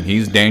MF Doom.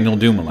 He's Daniel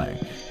Dumoulin.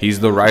 He's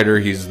the writer,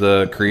 he's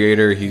the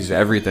creator, he's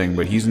everything,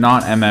 but he's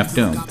not MF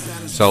Doom.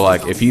 So,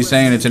 like, if he's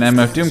saying it's an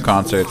MF Doom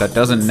concert, that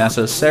doesn't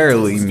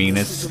necessarily mean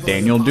it's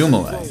Daniel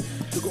Dumoulin.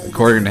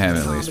 According to him,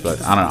 at least.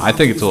 But, I don't know. I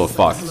think it's a little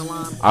fucked.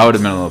 I would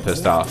have been a little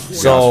pissed off. to be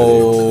honest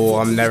So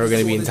I'm never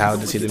gonna be entitled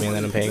to see the man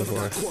that I'm paying for.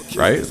 with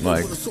you. Right?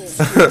 Like,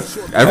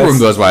 everyone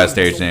goes by a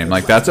stage name.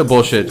 Like, that's a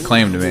bullshit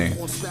claim to me.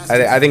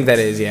 I think that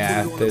is,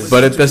 yeah.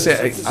 But at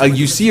the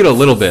you see it a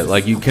little bit.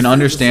 Like, you can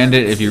understand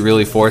it if you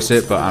really force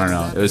it, but I don't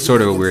know. It was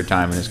sort of a weird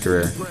time in his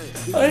career.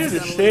 I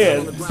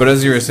understand. But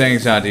as you were saying,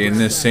 Santi, in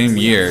this same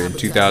year, in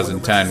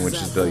 2010, which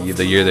is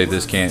the year that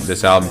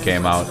this album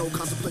came out,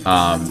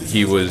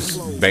 he was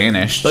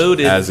banished,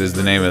 Booted. as is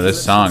the name of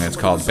this song. It's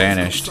called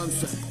Banished.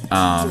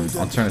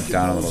 I'll turn it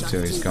down a little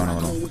too. He's going a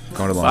little.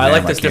 I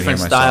like ham. this can't hear different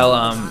myself.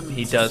 style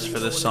he does for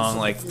this song,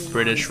 like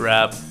British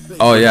rap.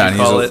 Oh yeah, you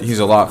call and it. he's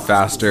a lot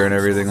faster and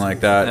everything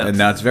like that, Yeah. and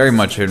that's very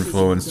much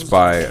influenced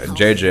by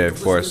JJ,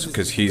 of course,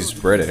 because he's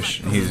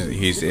British.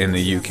 He's in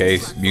the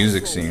UK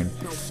music scene,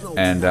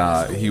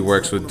 and he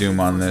works with Doom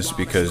on this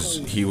because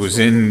he was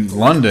in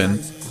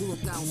London.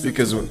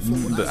 Because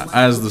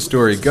as the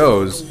story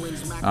goes,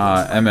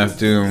 MF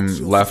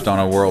Doom left on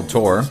a world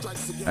tour,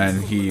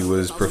 and he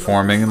was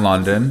performing in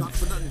London.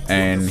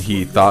 And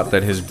he thought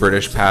that his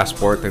British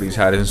passport that he's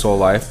had his whole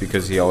life,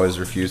 because he always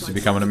refused to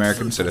become an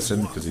American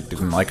citizen because he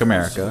didn't like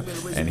America,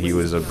 and he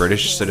was a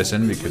British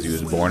citizen because he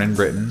was born in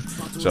Britain.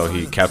 So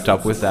he kept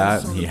up with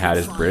that, and he had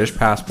his British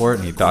passport,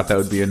 and he thought that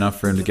would be enough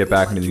for him to get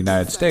back into the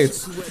United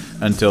States,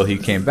 until he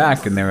came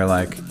back, and they were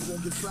like,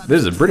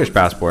 "This is a British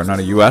passport, not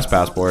a U.S.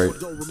 passport.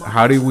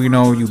 How do we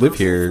know you live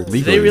here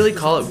legally?" Do they really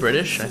call it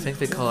British? I think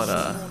they call it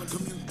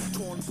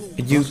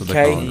what they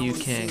call it. UK.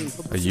 UK.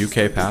 A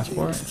UK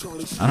passport?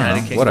 I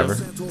United don't know.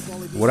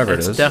 Kingdom. Whatever it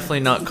It's is.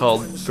 definitely not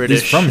called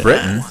British. He's from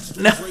Britain.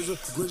 No,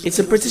 It's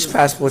a British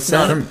passport,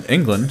 son. From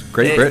England,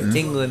 Great Britain.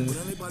 England.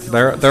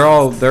 They're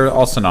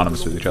all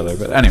synonymous with each other.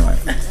 But anyway,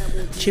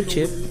 Chip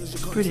chip.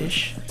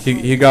 British.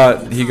 He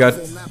got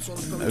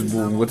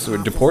what's the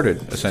word?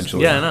 Deported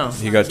essentially. Yeah, I know.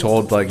 He got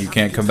told like you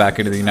can't come back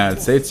into the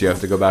United States. You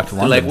have to go back to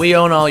London. Like, we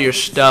own all your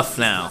stuff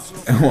now.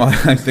 Well,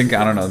 I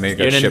don't know. Maybe it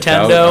got Your shipped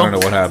Nintendo? out. I don't know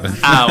what happened.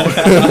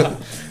 Out.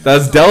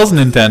 That's Dell's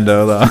Nintendo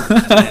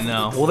though. I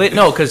know. Well,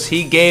 no, because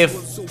he gave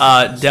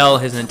Dell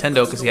his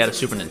Nintendo because he had a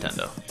Super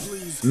Nintendo.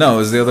 No, it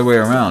was the other way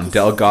around.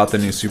 Dell got the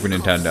new Super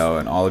Nintendo,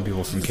 and all the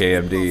people from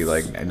KMD,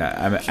 like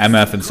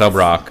MF and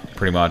Subrock,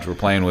 pretty much were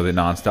playing with it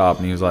nonstop.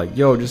 And he was like,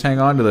 "Yo, just hang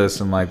on to this,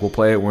 and like we'll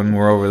play it when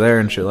we're over there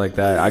and shit like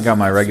that." I got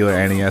my regular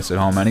NES at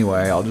home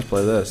anyway. I'll just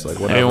play this, like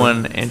whatever.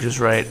 Everyone, Andrew's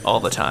right all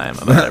the time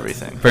about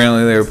everything.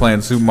 Apparently, they were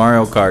playing Super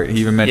Mario Kart. He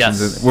even mentions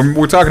Yes. it.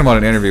 We're talking about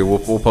an interview.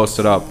 We'll post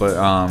it up,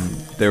 but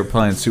they were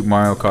playing Super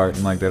Mario Kart,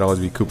 and like they'd always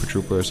be Koopa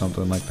Troopa or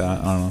something like that.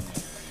 I don't know.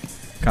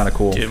 Kind of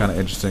cool, Dude, kind of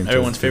interesting.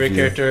 Everyone's to favorite view.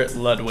 character,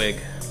 Ludwig.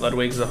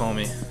 Ludwig's the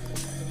homie.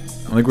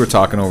 I think we're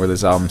talking over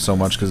this album so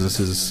much because this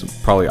is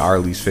probably our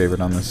least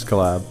favorite on this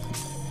collab.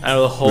 Out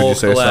of the whole you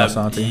say so, collab,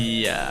 Santi?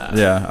 yeah.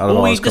 Yeah, out of Well,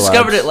 all we his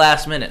discovered collabs. it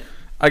last minute.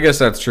 I guess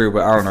that's true,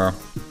 but I don't know.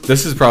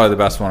 This is probably the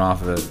best one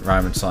off of it,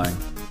 Rhyme and Slang.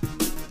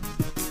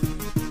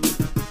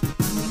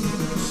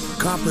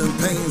 Copping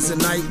pains at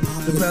night,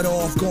 the better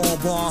off going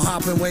bar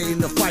hopping,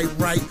 waiting to fight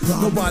right.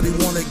 Nobody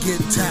wanna get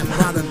tapped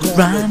by the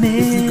gauntlet.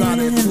 If you got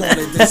it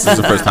flaunted, this is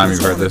the first time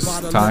you've heard this,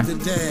 Ty?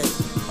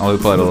 I only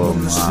played a little in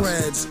the last.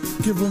 shreds.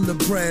 Give them the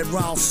bread,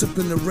 while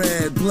sipping the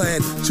red blood.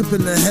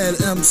 Chipping the head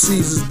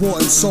MCs is bought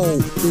and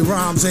sold. The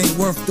rhymes ain't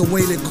worth the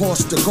weight it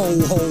cost to go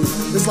hold.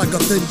 It's like a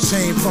thin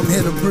chain from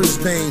here to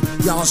Brisbane.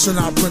 Y'all should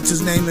not print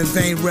his name in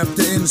vain. Rep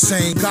the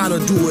insane,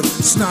 gotta do it.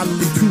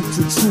 Snottily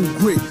putrid, true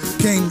grit.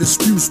 Came to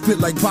spew, spit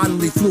like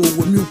bodily fluid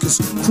with mucus.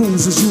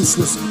 Cruise is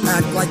useless,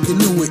 act like you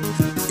knew it.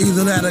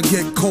 Either that or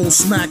get cold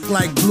smacked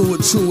like glue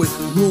it, chew it.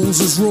 Rules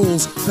is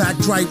rules,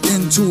 backed right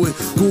into it.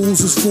 Ghouls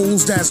is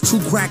fools, that's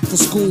too crack for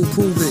school,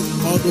 prove it.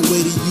 All the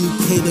way to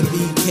UK to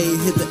BK,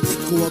 hit the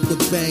echo of the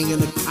bang and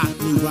the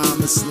cockney rhyme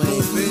and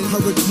slang.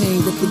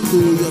 Hurricane ripping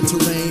through your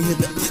terrain, hit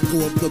the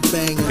echo of the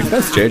bang and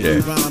the That's JJ.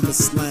 cockney rhyme and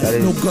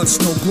slang. No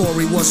guts, no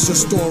glory, what's your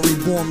story?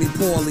 Bore me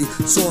poorly,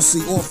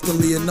 saucy,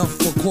 oftenly enough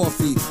for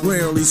coffee.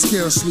 Rarely,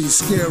 scarcely,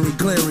 scary,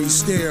 glary,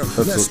 stare.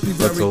 Let's be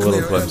That's very a little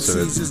clear, glimpse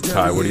of MCs is it.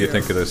 Ty, what do you very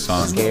think of this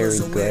song? Scary,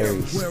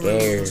 glary,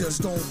 scared.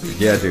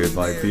 Yeah, dude,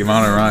 like the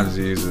amount of rhymes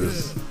he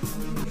uses.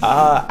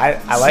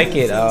 I like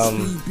it.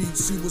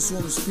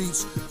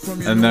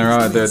 And there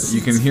are that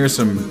you can hear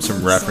some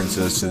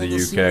references to the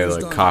UK,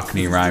 like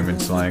Cockney rhyme and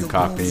slang.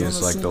 Cockney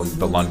is like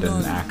the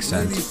London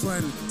accent. He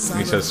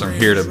says from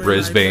here to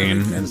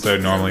Brisbane, and so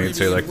normally you'd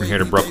say like from here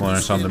to Brooklyn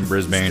or something.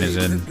 Brisbane is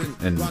in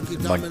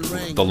like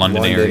the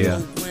London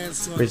area,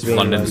 Brisbane,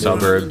 London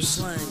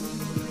suburbs.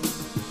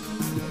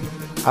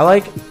 I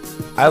like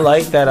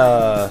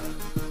that.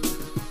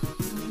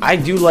 I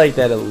do like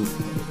that.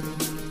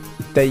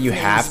 That you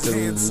have to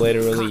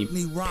literally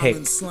pick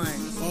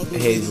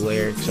his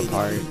lyrics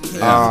apart.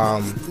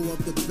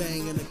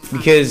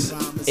 Because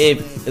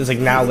if it's like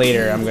now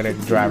later, I'm gonna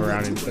drive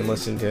around and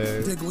listen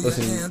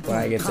when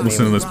I get to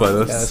Listen to this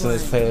playlist. Yeah, listen to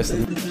this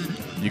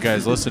playlist. You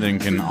guys listening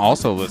can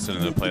also listen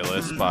to the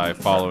playlist by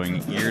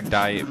following Ear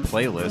Diet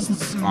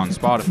Playlists on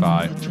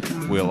Spotify.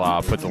 We'll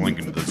put the link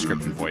into the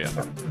description for you.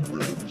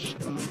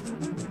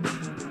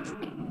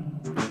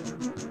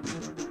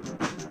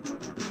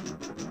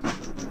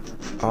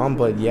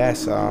 But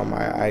yes,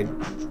 I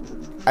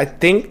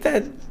think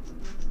that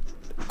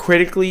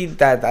critically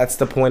that's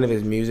the point of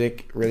his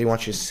music. Really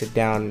wants you to sit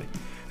down,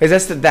 because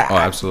that's that. Oh,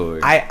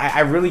 absolutely.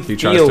 I really He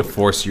feel. tries to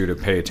force you to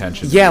pay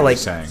attention. Yeah, to what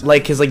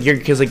like he's saying.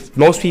 because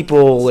most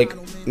people like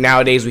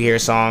nowadays we hear a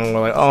song,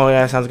 we're like, oh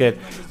yeah, sounds good.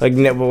 Like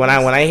but when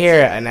I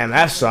hear an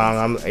MF song,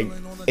 I'm like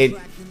it.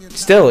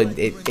 Still, it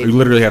You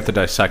literally have to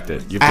dissect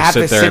it. You I have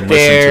to sit there and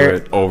listen to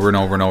it over and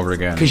over and over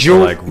again. 'Cause to, you'll-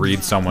 like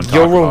read someone talk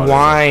you'll about it.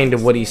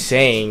 rewind what he's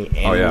saying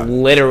and Oh, yeah.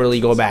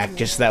 literally go back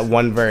just that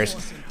one verse,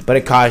 but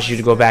it causes you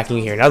to go back and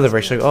you hear another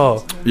verse. Like,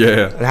 oh,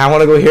 Yeah. and I want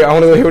to go hear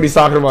what he's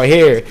talking about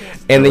here,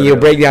 and then you'll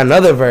break down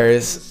another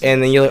verse,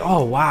 and then you're like,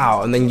 oh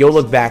wow, and then you'll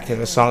look back to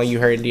the song you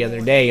heard the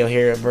other day. You'll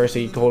hear a verse that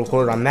you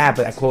quoted on that,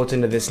 but that quotes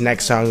into this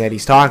next song that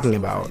he's talking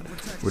about.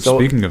 Which, So-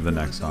 speaking of the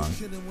next song,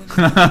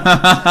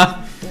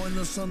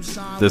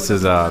 this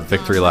is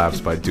Victory Laps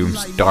by Doom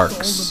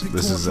Starks.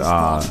 This is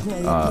Oh,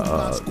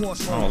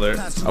 there.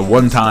 a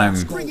one-time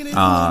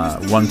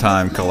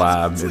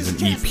collab. It's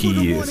an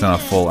EP. It's not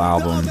a full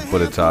album,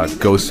 but it's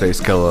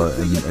Ghostface Killah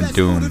and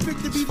Doom.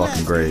 It's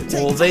fucking great.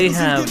 Well, they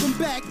have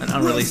an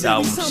unreleased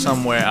album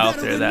somewhere out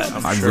there that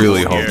I'm I sure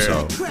really we'll hope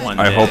hear so. one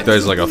I day. hope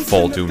there's like a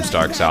full Doom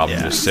Starks album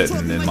Yeah. just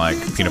sitting in like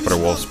Peanut Butter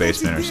Wolf's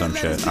basement or some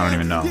shit. I don't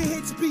even know.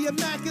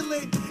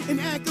 and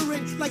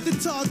accurate like the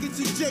targets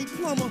of Jay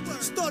Plummer.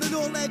 Started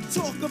all that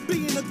talk of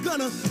being a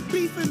gunner.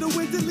 Beef in the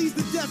winter leads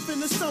to death in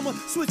the summer.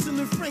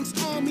 Switzerland, Frank's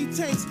army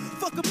tanks.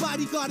 Fuck a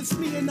bodyguard, it's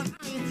me and the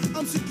iron.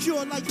 I'm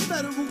secure like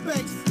federal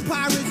banks.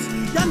 Pirates,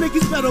 y'all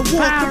niggas better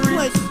walk the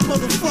plank,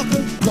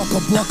 motherfucker.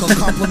 Blucker,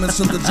 compliments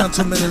of the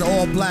gentleman in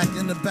all black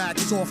in the back.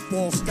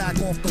 Softball stack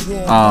off the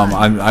wall.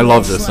 I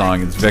love this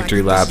song. It's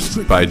Victory Laps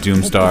by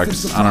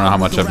Doomstarks. I don't know how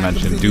much I've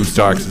mentioned.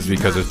 Doomstarks is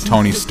because of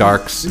Tony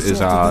Starks is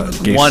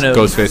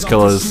Ghostface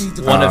Killer's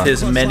one of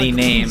his many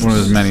names. One of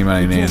his many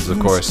names, of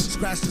course.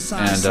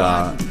 And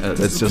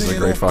it's just a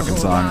great fucking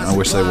song. I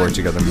wish they worked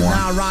together more.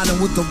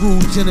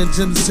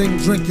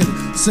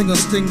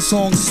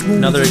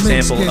 Another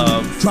example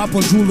of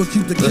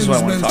this is what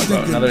I want to talk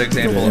about. Another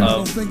example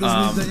of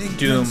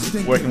Doom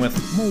working with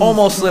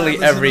almost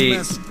literally every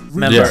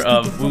member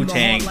of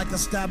Wu-Tang.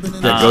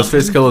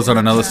 Ghostface Killer's on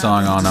another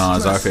song on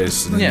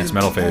Czarface and it's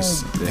Metal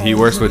Face. He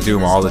works with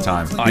Doom all the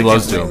time. He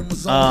loves Doom.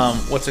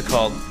 What's it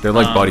called? They're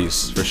like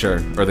buddies for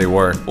sure, or they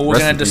were. Well, we're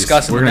gonna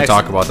discuss. We're gonna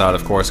talk about that,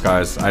 of course,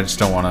 guys. I just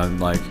don't want to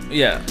like.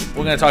 Yeah,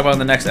 we're gonna talk about in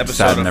the next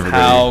episode of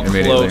how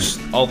close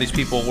all these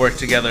people worked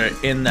together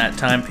in that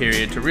time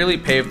period to really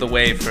pave the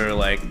way for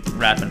like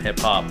rap and hip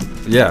hop.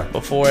 Yeah.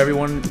 Before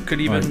everyone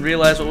could even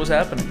realize what was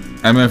happening.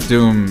 MF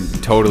Doom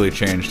totally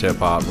changed hip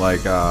hop.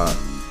 Like,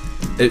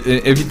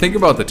 if you think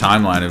about the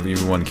timeline of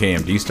even when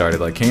KMD started,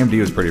 like KMD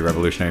was pretty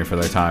revolutionary for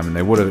their time, and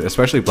they would have,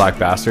 especially Black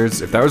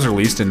Bastards, if that was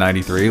released in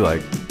 '93,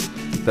 like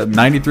that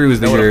 93 was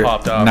the year.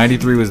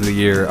 93 was the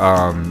year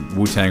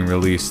Wu-Tang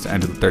released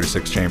Enter the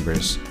 36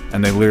 Chambers,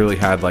 and they literally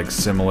had like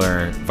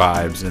similar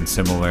vibes and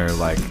similar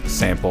like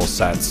sample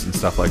sets and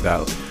stuff like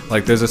that.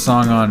 Like there's a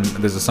song on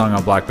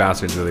Black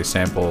Bastards where they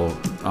sample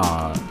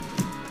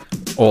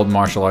old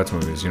martial arts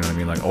movies. You know what I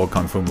mean, like old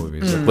kung fu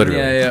movies. Like, literally,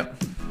 yeah.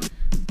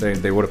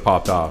 They would have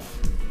popped off.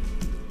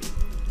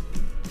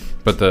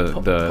 But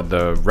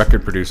the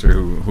record producer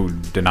who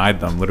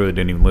denied them literally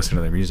didn't even listen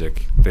to their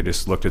music. They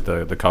just looked at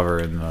the cover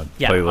and the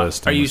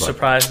playlist. Are you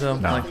surprised though?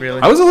 No. Like really?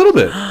 I was a little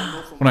bit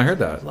when I heard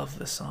that. I love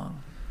this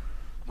song.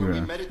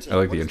 Yeah. I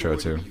like the intro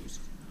too.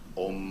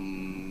 I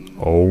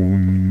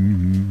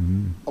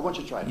want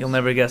you to try this. You'll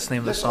never guess the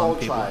name of the song,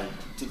 people. Try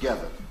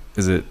together.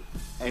 Is it?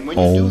 And when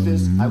you do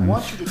this, I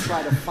want you to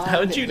try to find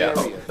How'd you know?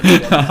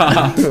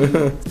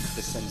 the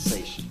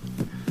sensation.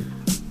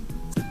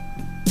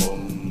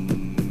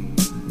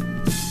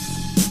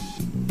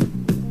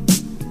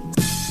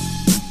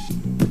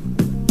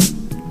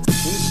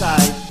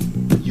 Inside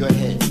your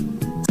head.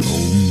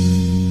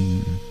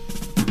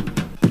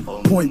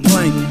 Point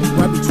blank,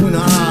 right between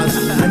the eyes.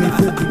 Any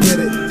fool can get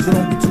it, so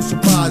don't be too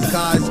surprised,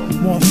 guys.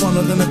 More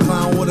funner than a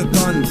clown with a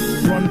gun.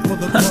 Run for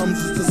the crumbs,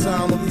 it's the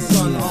sound of the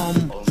sun.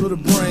 To the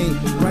brain,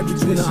 right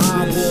between the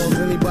eyeballs.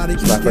 Anybody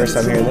can It's my first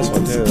time hearing this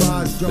one too.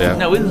 Yeah.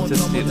 No, we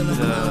listened to it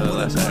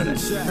last Saturday.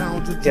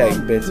 Yeah,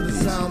 bits and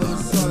pieces.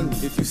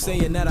 If you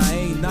saying that I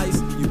ain't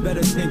nice, you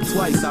better think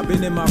twice. I've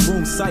been in my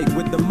room sight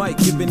with the mic,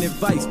 giving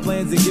advice,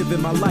 plans and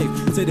giving my life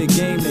to the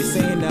game. They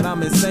saying that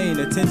I'm insane.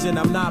 Attention,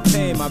 I'm not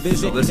paying. My vision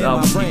So this in my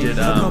album brain. he did,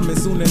 Coming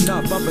soon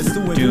enough. I'm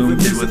pursuing Doom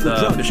did with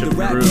drugs. Bishop The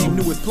rap Nehru game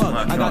knew its plug.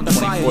 I got in the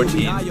fire.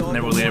 2014.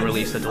 And they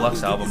released a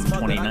deluxe album in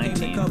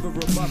 2019. I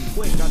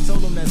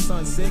told them that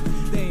son sick.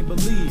 They ain't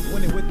believe.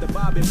 Winning with the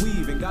bob and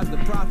weave and got the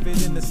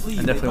profit in the sleeve.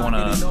 I definitely want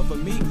to.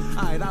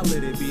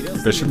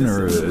 Bishop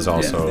Nehru is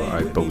also,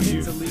 I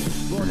believe,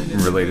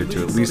 related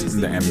to at least,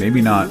 and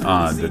maybe not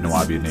the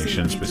Nuwabian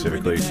Nation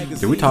specifically.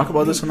 Did we talk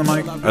about this on the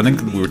mic? I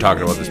think we were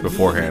talking about this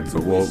beforehand,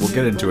 but we'll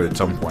get into it at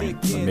some point,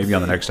 maybe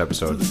on the next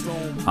episode.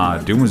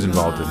 Doom was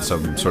involved in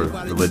some sort of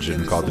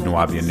religion called the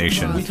Nuwabian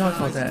Nation. We talked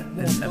about that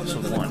in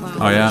episode 1.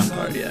 Oh yeah?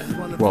 Yeah.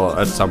 Well,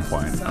 at some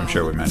point, I'm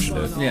sure we mentioned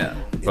it. Yeah.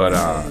 But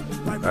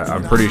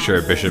I'm pretty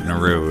sure Bishop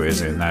Nehru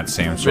is in that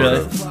same sort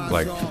of,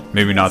 like,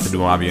 maybe not the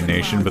Nuwabian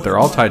Nation, but they're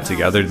all tied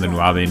together, the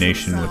Nuwabian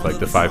Nation with, like,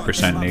 the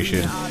 5%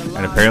 Nation.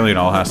 And apparently it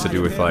all has to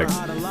do with, like,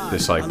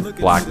 this, like,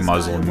 black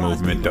Muslim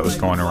movement that was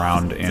going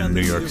around in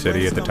New York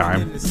City at the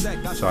time.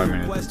 So, I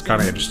mean, it's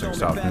kind of interesting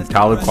stuff. And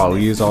Talib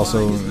Kweli is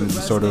also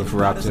sort of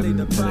wrapped in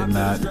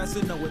that.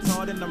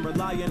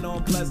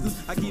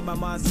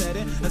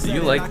 Do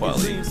you like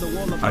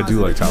Kweli? I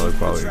do like Talib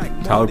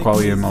Kweli. Talib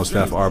Kweli and Mos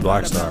Def are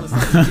Black Star.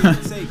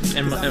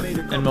 and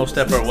Mos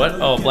Def are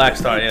what? Oh, Black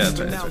Star. Yeah,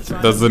 that's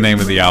right. That's the name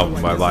of the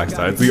album by Black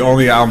Star. It's the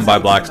only album by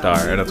Black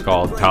Star, and it's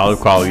called Talib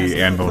Kweli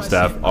and Mos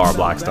Def are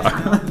Black Star.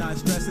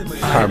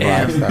 Are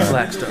Black Star.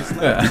 Black Star.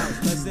 Yeah.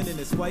 This is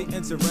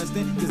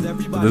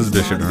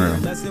Bishop Nehru.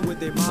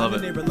 Love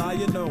it.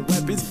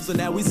 So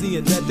now we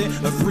seeing that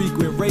they're a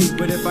frequent rate.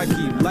 But if I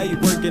keep light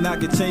working, I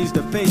can change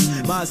the pace.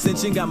 My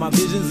ascension got my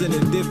visions in a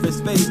different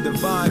space.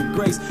 Divine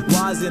grace,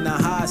 wise in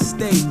a high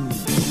state.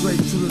 Straight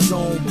to the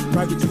zone,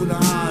 right between the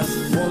eyes.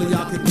 All of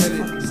y'all can get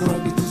it, so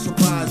don't be too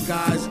surprised,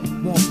 guys.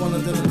 More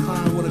funner than a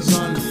clown with a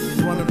gun.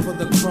 Running for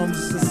the crumbs,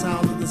 it's the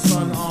sound of the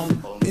sun.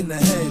 In the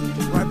head,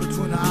 right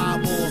between the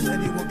eyeballs.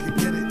 Anyone can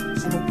get it,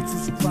 so don't be too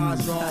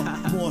surprised, y'all.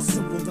 More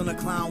simple than a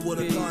clown with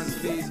a gun.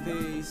 Peace,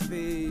 peace,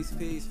 peace,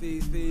 peace,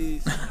 peace,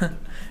 peace.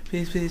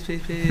 Peace, peace,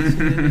 peace, peace,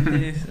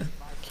 peace.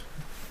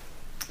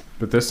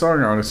 But this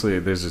song, honestly,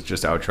 there's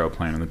just outro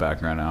playing in the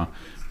background now.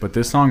 But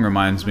this song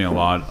reminds me a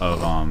lot of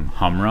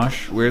Hum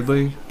Rush,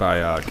 weirdly, by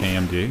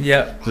KMD.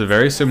 Yeah. It's a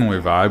very similar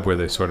vibe where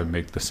they sort of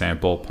make the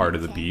sample part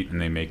of the beat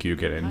and they make you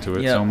get into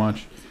it so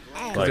much.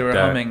 Because they were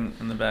humming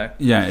in the back.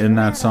 Yeah, in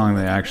that song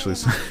they actually...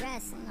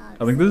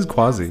 I think this is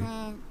Quasi.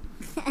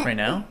 Right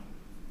now?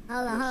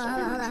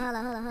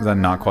 Is that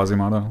not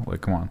Quasimodo?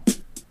 Like, come on.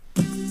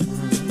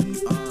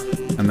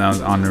 And that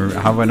was on...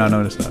 How have I not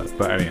noticed that?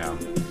 But anyhow.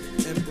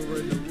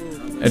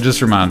 It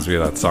just reminds me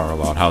of that song a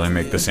lot, how they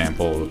make the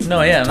sample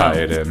tie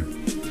it in.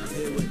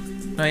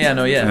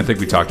 And I think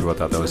we talked about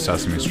that. That was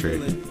Sesame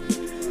Street.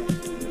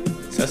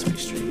 Sesame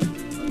Street?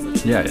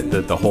 Yeah,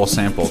 the whole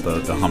sample,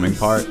 the humming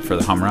part for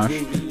the Hum Rush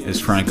is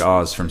Frank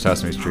Oz from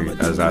Sesame Street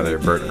as either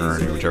Bert or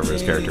Ernie, whichever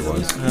his character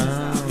was.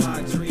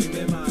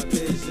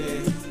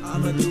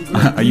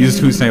 I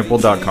used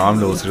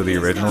whosampled.com to listen to the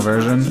original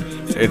version.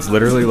 It's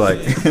literally like...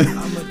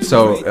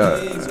 So,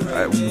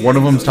 one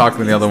of them's talking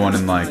to the other one,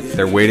 and like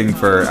they're waiting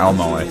for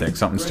Elmo, I think,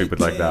 something stupid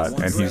like that.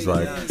 And he's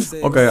like,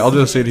 "Okay, I'll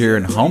just sit here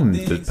and hum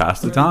to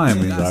pass the time."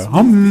 And he's like,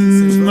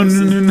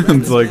 "Hum."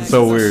 It's like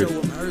so weird.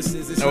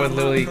 I would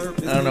literally,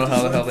 I don't know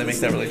how the hell they make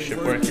that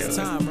relationship work.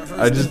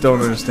 I just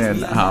don't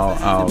understand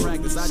how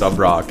Sub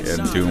Rock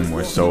and Doom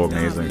were so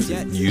amazing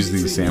to use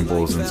these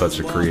samples in such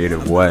a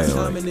creative way.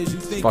 Like,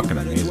 it's fucking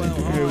amazing,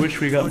 dude. I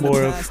wish we got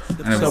more of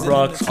Sub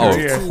Rock's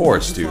career. Oh, of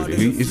course, dude.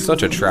 He's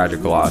such a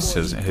tragic loss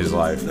his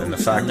life, and the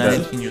fact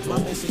 19 years old.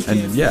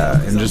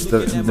 And just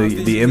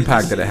the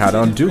impact that it had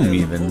on Doom,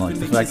 even like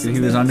the fact that he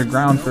was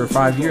underground for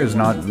 5 years,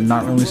 not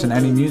releasing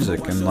any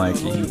music, and like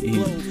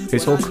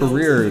his whole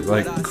career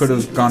like could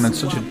have gone in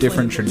such a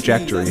different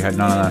trajectory had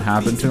none of that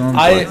happened to him.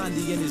 At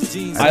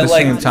the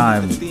same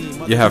time,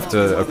 you have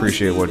to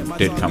appreciate what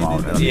did come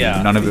out. I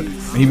mean, none of it.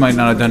 He might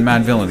not have done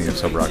Mad Villainy if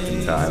Sub Rock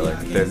didn't die. Like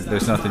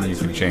there's nothing you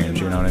can change.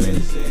 You know what I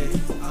mean?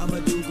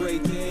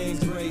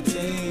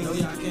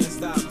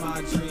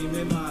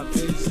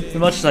 As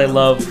much as I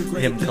love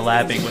him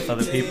collabing with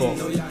other people.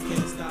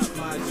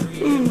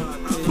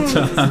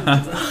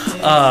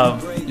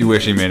 You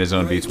wish he made his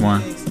own beats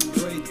more?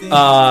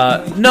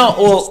 No,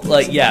 well,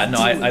 like, yeah, no,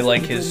 I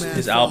like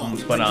his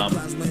albums, but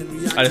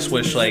I just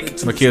wish,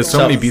 like... Look, he has so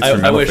many beats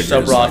for I wish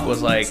Figures, Sub Rock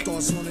was, like...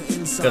 Because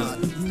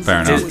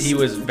fair enough. He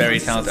was very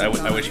talented.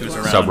 I wish he was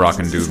around. Sub Rock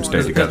and Doom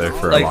stayed together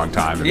for a long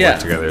time and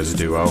worked together as a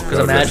duo. Because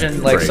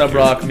imagine, like, Sub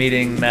Rock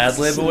meeting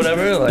Madlib or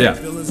whatever. Like, yeah,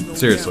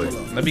 seriously.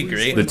 That'd be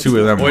great. The two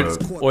of them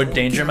or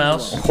Danger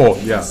Mouse. Oh,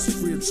 yeah.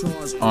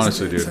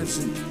 Honestly, dude.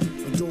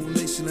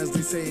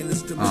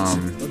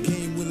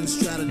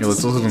 Yeah,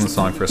 let's listen to the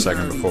song for a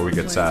second before we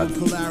get sad.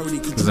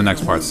 Because the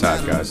next part's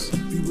sad, guys.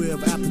 Beware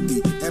of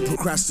apathy and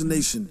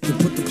procrastination. Can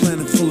put the plan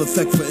in full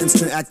effect for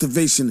instant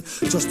activation.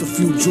 Just a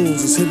few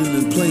jewels is hidden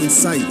in plain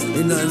sight.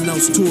 Ain't nothing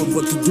else to it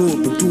but to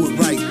do it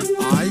right.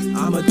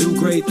 I'ma do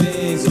great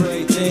things. No,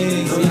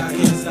 y'all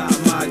can't stop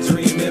my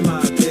dream and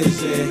my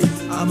vision.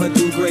 I'ma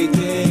do great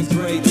things.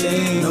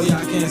 No,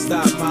 y'all can't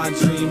stop my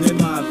dream and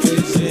my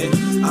vision.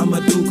 I'ma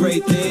do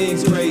great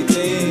things.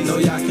 No,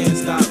 y'all can't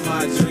stop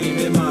my dream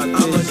and my vision.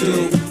 I'ma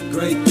do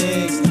great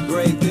things.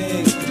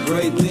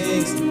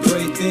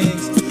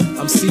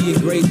 I'm seeing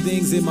great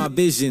things in my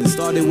vision.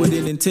 Started with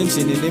an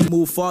intention and then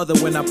moved farther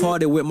when I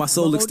parted with my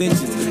soul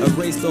extensions.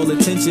 Erased all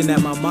attention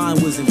that my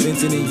mind was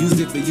inventing and used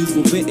it for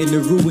useful venting to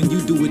ruin.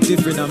 You do it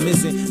different. I'm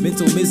missing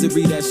mental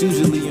misery that's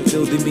usually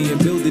infilled me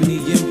and building the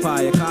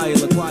empire.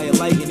 Kyle acquire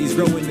light and he's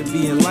growing to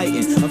be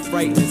enlightened. A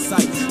frightening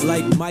sight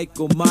like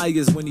Michael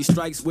Myers when he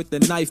strikes with the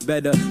knife.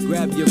 Better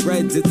grab your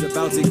breads. It's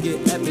about to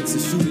get epic. So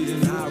shoot it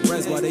in high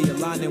res while they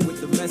aligning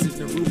with the message.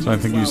 So I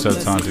think you said,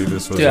 Santi,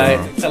 this was... Dude,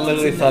 I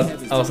literally thought,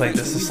 I was like,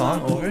 this is a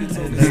song over?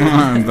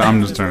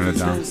 I'm just turning it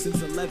down.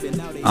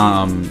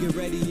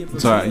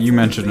 So you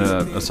mentioned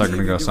a second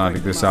ago, Santi,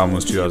 this album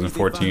was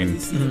 2014.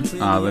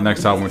 The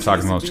next album we're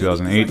talking about is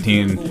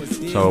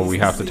 2018. So we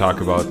have to talk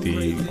about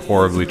the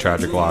horribly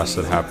tragic loss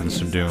that happens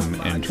to Doom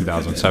in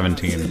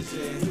 2017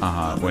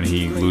 when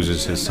he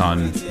loses his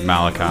son,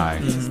 Malachi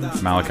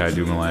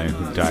Dumoulin,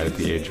 who died at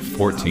the age of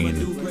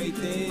 14.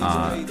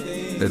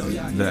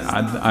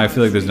 I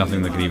feel like there's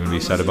nothing that could even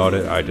be said about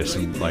it. I just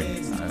like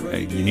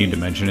you need to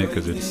mention it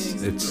because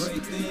it's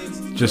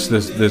just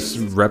this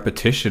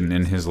repetition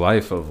in his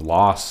life of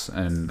loss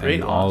and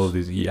all of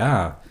these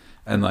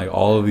and like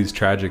all of these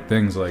tragic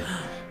things. Like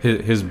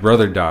his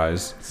brother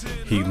dies,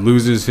 he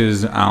loses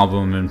his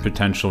album and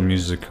potential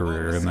music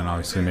career, and then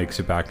obviously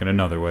makes it back in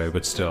another way.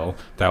 But still,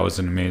 that was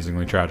an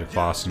amazingly tragic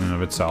loss in and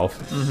of itself.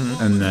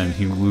 And then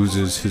he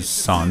loses his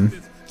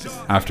son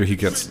after he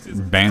gets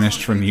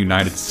banished from the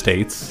United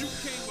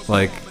States.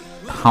 Like,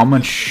 how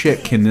much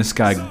shit can this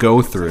guy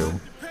go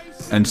through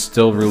and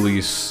still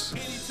release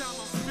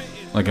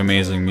like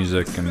amazing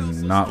music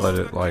and not let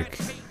it, like,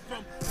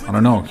 I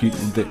don't know,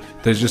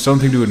 there's just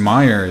something to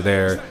admire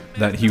there,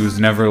 that he was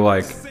never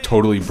like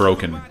totally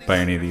broken by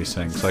any of these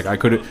things. Like,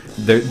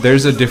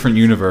 there's a different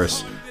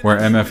universe where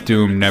MF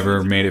Doom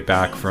never made it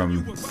back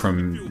from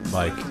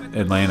like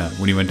Atlanta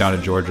when he went down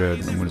to Georgia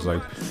and was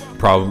like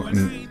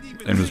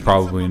and was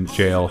probably in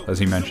jail. As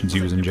he mentions,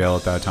 he was in jail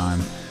at that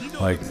time.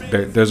 Like,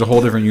 there's a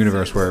whole different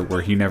universe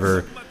where he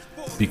never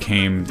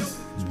became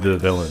the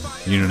villain.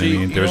 You know what I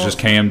mean? There was just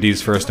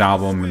KMD's first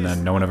album, and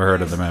then no one ever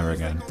heard of them ever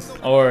again.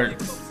 Or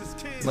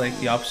like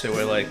the opposite,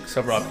 where like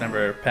Sub Rock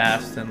never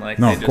passed, and like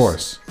no, they of just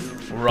course.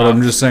 rocked. But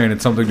I'm just saying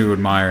it's something to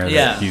admire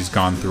Yeah. that he's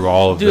gone through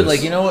all of this. Dude,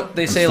 like, you know what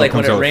they and say, still like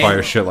when comes it out with fire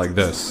rains, shit like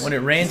this. when it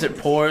rains, it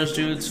pours,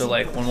 dude. So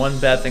like when one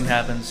bad thing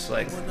happens,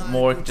 like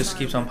more just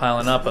keeps on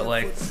piling up. But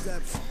like,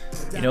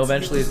 you know,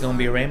 eventually it's gonna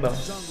be a rainbow.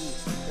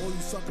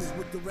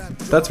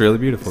 That's really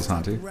beautiful,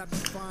 Santi.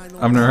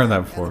 I've never heard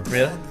that before.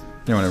 Really?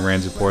 Yeah, when it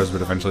rains, it pours,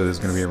 but eventually there's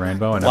going to be a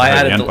rainbow. And Well, I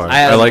added the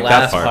like that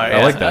last part. part, I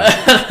yeah. like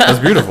that. That's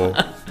beautiful.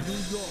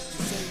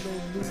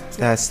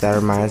 That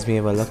reminds me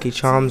of a Lucky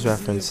Charms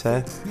reference,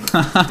 eh?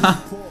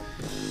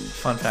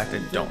 Fun fact: I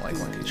don't like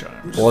Lucky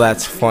Charms. Well,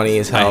 that's funny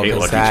as hell. I hate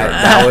 'cause Lucky that,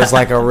 Charms. that was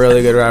like a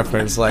really good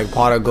reference, like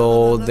pot of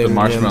gold. The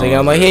marshmallows.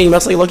 I'm like, hey, you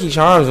must like Lucky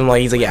Charms. I'm like,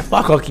 he's like, yeah,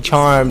 fuck Lucky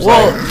Charms.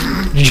 Well,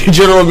 Like,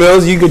 General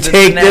Mills, you could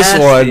take this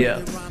one.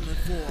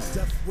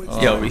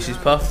 Yo, Reese's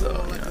Puff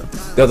though. Yeah.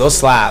 Yo, they'll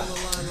slap.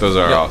 Those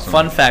are Yo, awesome.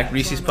 Fun fact: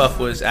 Reese's Puff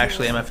was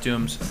actually MF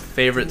Doom's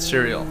favorite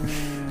cereal.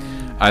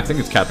 I think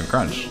it's Captain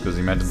Crunch, because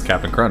he mentions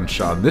Captain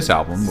Crunch on this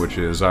album, which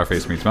is Our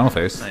Face Meets Metal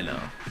Face. I know.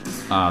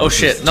 Oh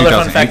Shit! Another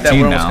fun fact that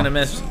we're almost now. gonna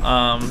miss.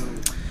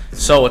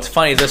 So it's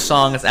funny. This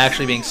song is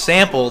actually being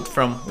sampled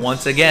from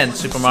once again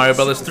Super Mario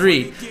Bros.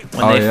 3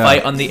 when Oh, they yeah.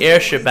 fight on the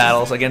airship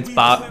battles against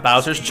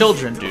Bowser's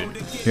children, dude.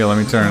 Here, let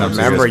me turn it up.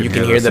 Remember, you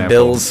can hear the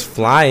bills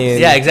flying.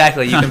 Yeah,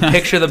 exactly. You can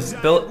picture the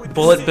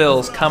bullet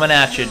bills coming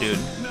at you, dude.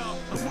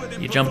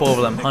 You jump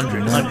over them,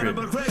 100. You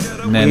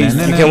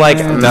can like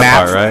that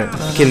map, part, right?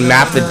 You can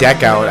map the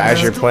deck out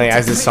as you're playing,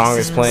 as the song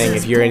is playing.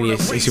 If you're a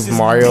Super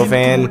Mario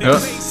fan,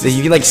 so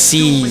you can like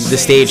see the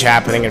stage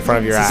happening in front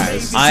of your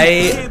eyes.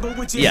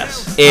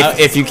 Yes.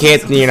 If you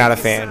can't, then you're not a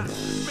fan.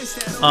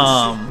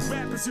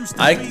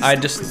 I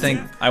just think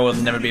I will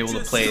never be able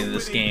to play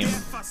this game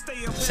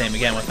the same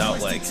again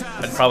without like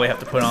I'd probably have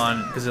to put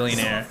on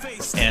Gazillionaire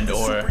and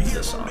or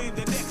this song.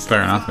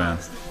 Fair enough, man.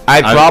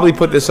 I'd probably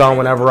put this on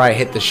whenever I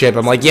hit the ship.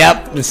 I'm like,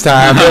 yep, it's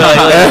time. What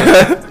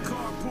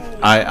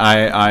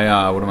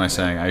am I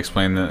saying? I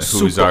explained who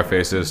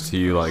Czarface is to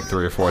you like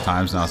 3 or 4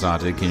 times now,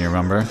 Santi. Can you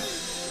remember?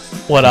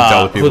 What Can you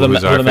tell people who the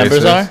Czarface members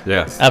is? are?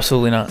 Yeah.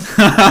 Absolutely not.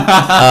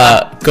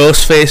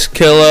 Ghostface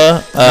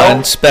Killer, Nope.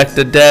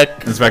 Inspector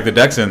Deck, Inspector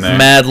Deck's in there.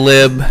 Mad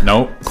Lib,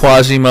 Nope.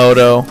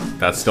 Quasimodo,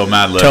 That's still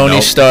Mad Lib. Tony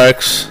Nope.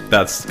 Starks,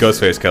 That's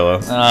Ghostface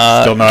Killer.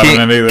 Still not in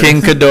it either.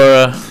 King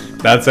Ghidorah,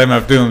 That's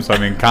MF Doom, so I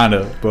mean,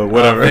 kinda, but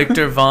whatever.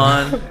 Victor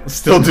Vaughn,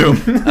 Still Doom.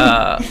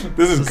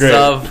 This is great.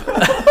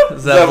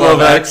 Zev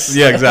Love X.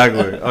 Yeah,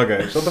 exactly.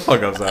 Okay, shut the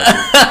fuck up, Santi.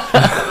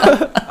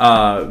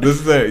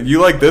 This is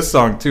you like this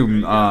song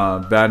too,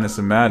 Badness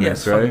and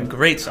Madness, Yes, right? fucking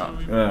great song.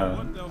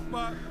 Yeah.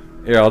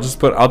 Yeah,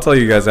 I'll tell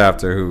you guys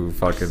after who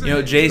fucking. You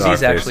know,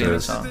 Jay-Z's Czarface actually in the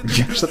is. song.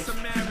 Yeah, shut the-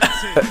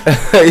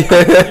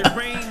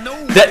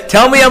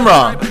 Tell me I'm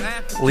wrong.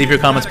 Leave your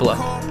comments below.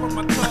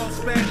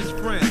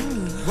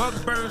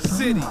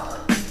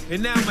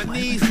 And now my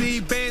knees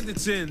need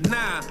bandaging.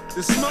 Nah,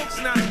 the smoke's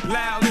not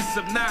loud, it's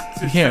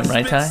obnoxious. You hear him,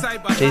 right, Ty?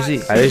 Jay-Z.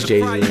 That is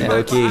Jay-Z,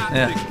 low key.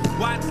 Yeah.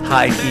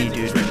 High key,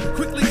 dude.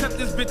 Quickly cut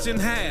this bitch in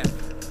half.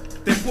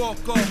 They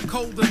walk off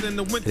colder than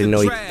the winter. Didn't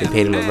know they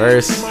paid him a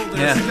verse.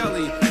 Yeah.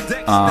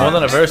 More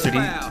than a verse, dude.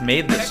 He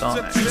made this song.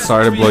 Actually.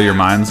 Sorry to blow your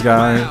minds,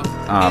 guy,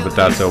 but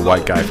that's a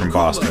white guy from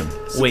Boston.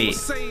 Wait,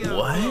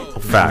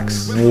 what?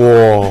 Facts.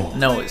 Whoa.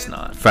 No, it's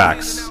not.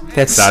 Facts.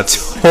 That's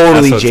esoteric.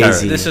 totally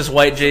Jay-Z. This is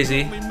white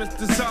Jay-Z.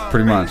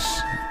 Pretty much.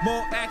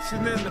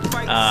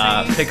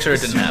 Pixar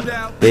didn't have it.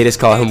 They just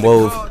call him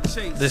Wove.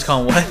 They just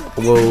call him what?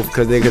 Wove,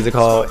 because they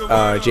call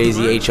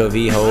Jay-Z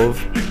HOV,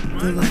 Hove.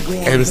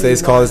 And so they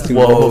just call this dude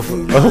Wove.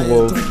 Oh,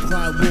 Wove.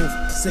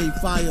 Say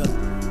fire,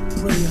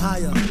 pray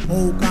higher,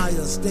 hold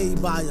Gaia, stay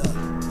by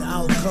her. The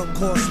outcome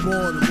costs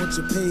more than what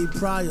you paid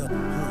prior.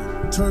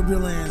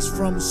 Turbulence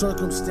from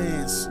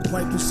circumstance.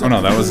 Oh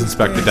no, that was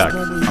Inspector Deck.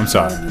 I'm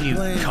sorry. You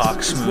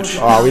cock smooch.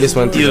 Oh, we just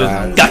went through You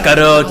that.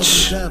 kakaroch.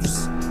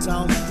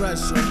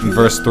 In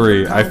verse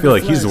 3, I feel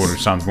like he's the one who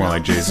sounds more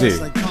like Jay-Z.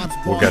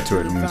 We'll get to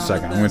it in a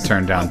second. I'm going to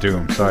turn down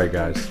Doom. Sorry,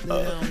 guys.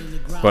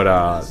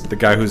 But the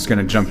guy who's going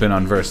to jump in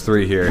on verse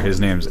 3 here, his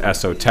name's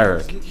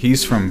Esoteric.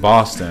 He's from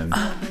Boston,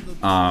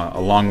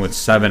 along with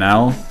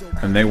 7L,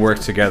 and they work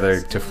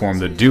together to form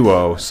the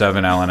duo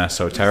 7L and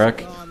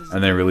Esoteric,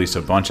 and they release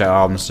a bunch of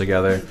albums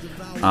together.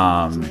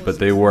 But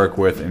they work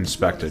with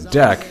Inspector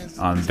Deck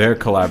on their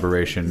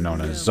collaboration known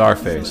as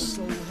Czarface.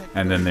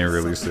 And then they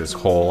released this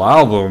whole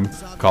album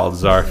called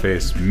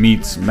Czarface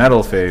Meets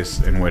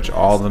Metalface, in which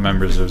all the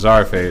members of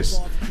Czarface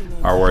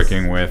are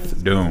working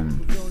with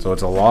Doom. So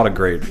it's a lot of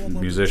great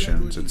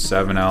musicians. It's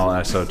 7L,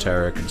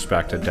 Esoteric,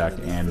 Inspector Deck,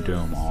 and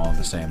Doom all on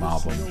the same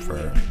album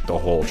for the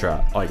whole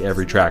track. Like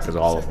every track is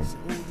all of them.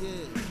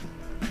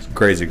 It's a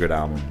crazy good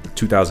album.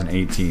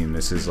 2018.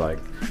 This is like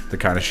the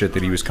kind of shit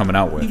that he was coming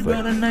out with. You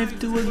brought a knife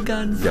to a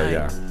gunfight.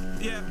 Yeah.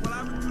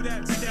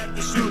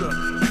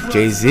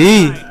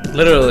 Jay-Z.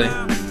 Literally.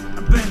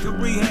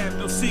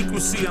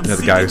 Yeah,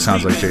 the guy who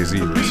sounds like Jay-Z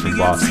is from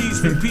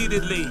Boston.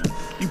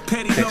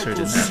 Picture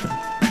didn't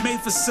happen. Made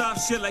for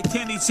soft shit like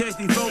Kenny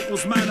Chesney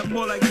vocals, mine are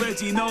more like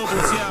Reggie Nobles,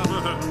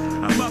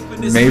 I'm up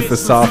in this Made bitch for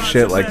soft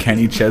shit like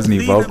Kenny Chesney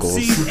Lead vocals.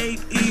 MC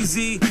ain't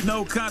easy,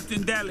 no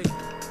Compton Deli.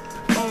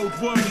 Old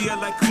warrior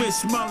like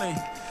Chris Mullin.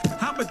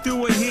 I'ma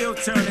do a heel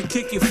turn and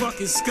kick your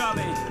fucking skull in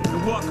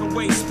and walk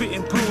away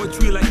spitting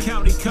poetry like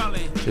County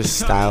Cullen. Just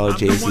style of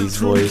Jay-Z's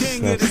voice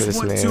next to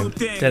this man.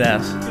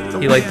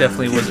 Deadass. He like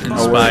definitely was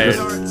inspired.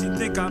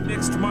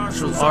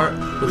 Martial art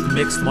with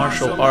mixed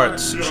martial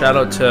arts. Shout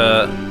out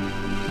to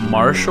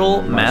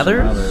Marshall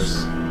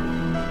Mathers.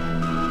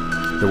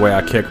 The way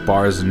I kick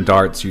bars and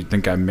darts, you'd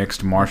think I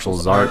mixed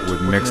martial art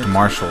with mixed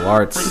martial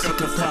arts.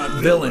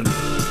 Villain.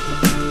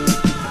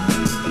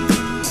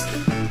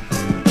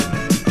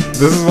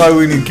 This is why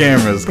we need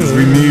cameras, because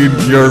we need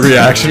your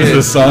reaction to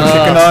the song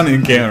kicking on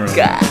in camera.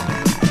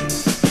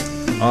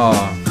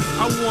 Oh.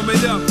 I warm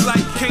it up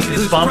like Kane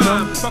Is this Bomb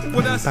Throne? Fuck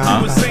with us, Huh?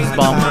 you insane Is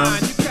Bomb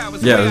mind. Throne? You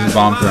cowards Yeah, way this is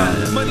out Bomb of line.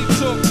 Throne. Money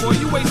talk, boy,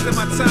 you wasting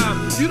my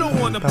time. You don't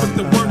wanna put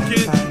the work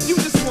in. You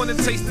just wanna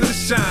taste of the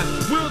shine.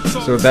 Real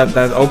talk. So that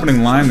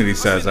opening line that he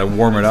says, I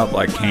warm it up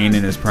like Kane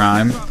in his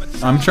prime.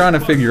 I'm trying to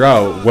figure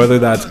out whether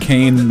that's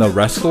Kane the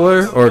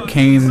wrestler or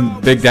Kane,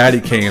 Big Daddy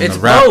Kane It's the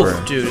rapper.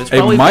 both, dude. It's it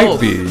probably might both.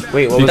 be.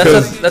 Wait, what was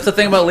because That's the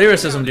thing about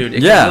lyricism, dude.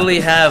 It Yeah. can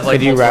literally have like.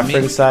 Could you multiple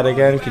reference that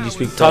again? Could you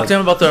speak Talk to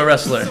him about the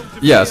wrestler.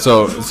 yeah,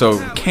 so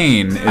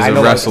Kane is I a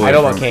know, wrestler. I know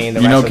about from- Kane.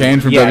 The you know wrestler. Kane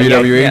from yeah,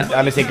 WWE? Yeah,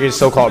 Undertaker's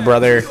so-called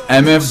brother.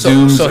 MF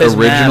Doom's so his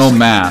original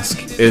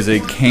mask is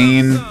a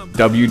Kane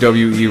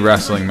WWE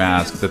wrestling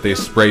mask that they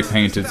spray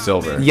painted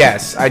silver.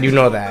 Yes, I do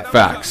know that.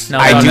 Facts. No,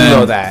 I And do then,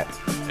 know that.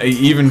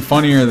 Even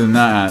funnier than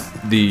that,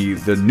 the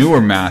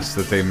newer masks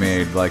that they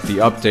made, like the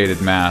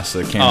updated mask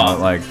that came out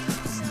like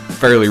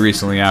fairly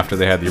recently after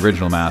they had the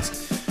original mask,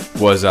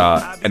 was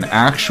an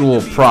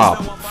actual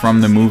prop from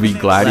the movie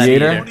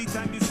Gladiator.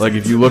 Like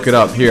if you look it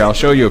up here, I'll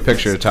show you a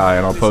picture, Ty,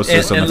 and I'll post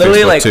this on And the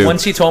literally, Facebook like, too.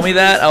 once he told me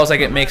that, I was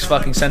like, it makes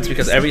fucking sense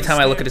because every time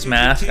I look at his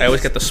mask, I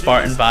always get the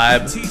Spartan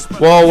vibe.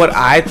 Well, what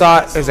I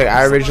thought is like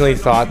I originally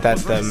thought that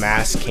the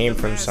mask came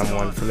from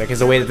someone from there because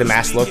the way that the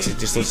mask looks, it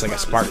just looks like a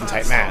Spartan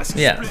type mask.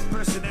 Yeah.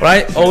 But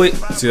I always.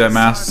 See that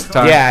mask,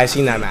 Ty? Yeah, I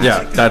seen that mask.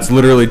 Yeah, that's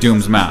literally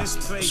Doom's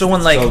mask. So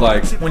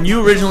when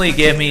you originally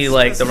gave me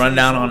like the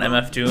rundown on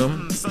MF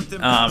Doom,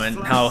 and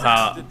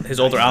how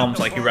his older albums,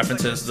 like he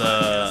references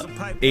the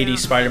 80s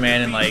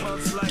Spider-Man and like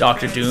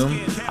Doctor Doom,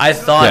 I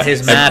thought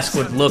his mask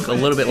would look a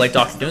little bit like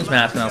Doctor Doom's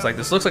mask, and I was like,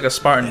 this looks like a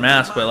Spartan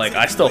mask, but like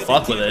I still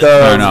fuck with it.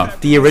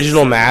 The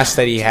original mask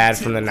that he had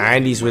from the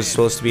 90s was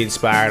supposed to be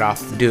inspired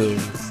off of Doom.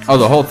 Oh,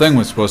 the whole thing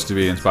was supposed to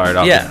be inspired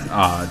off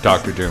Yeah. of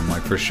Doctor Doom,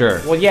 like for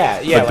sure. Well, yeah.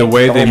 But the like,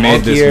 way the they whole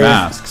made this monkier-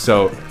 mask,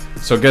 so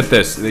get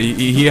this.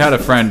 He had a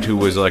friend who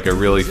was like a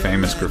really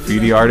famous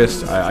graffiti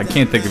artist. I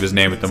can't think of his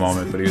name at the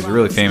moment, but he was a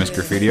really famous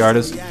graffiti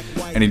artist.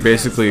 And he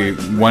basically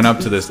went up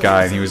to this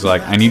guy and he was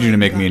like, I need you to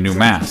make me a new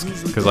mask.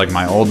 Because like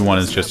my old one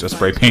is just a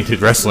spray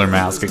painted wrestler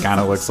mask. It kind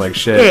of looks like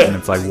shit and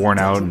it's like worn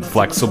out and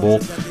flexible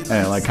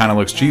and it like kind of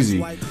looks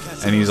cheesy.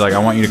 And he's like, I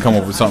want you to come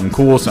up with something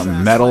cool,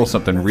 something metal,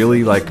 something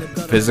really like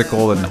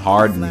physical and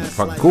hard and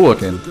fucking cool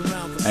looking.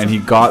 And he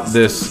got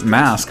this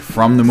mask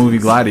from the movie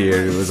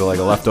Gladiator. It was like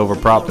a leftover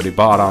prop that he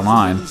bought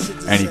online.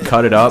 And he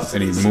cut it up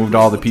and he moved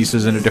all the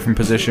pieces into different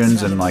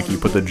positions. And like he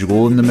put the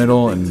jewel in the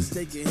middle. And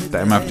the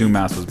MF Doom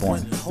mask was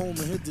born.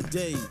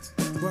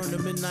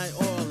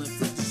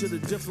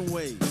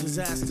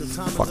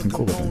 Fucking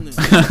cool looking.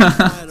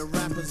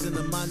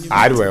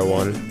 I'd wear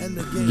one.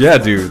 Yeah,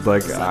 dude.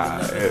 Like,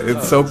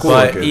 it's so cool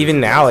But looking. even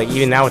now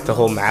with the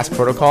whole mask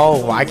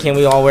protocol, why can't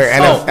we all wear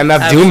Oh,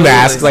 MF Doom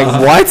masks? Like,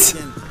 what?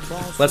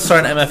 Let's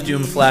start an MF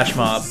Doom flash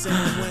mob.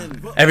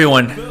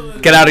 Everyone,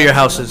 get out of your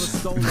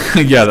houses.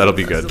 Yeah, that'll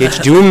be good. Get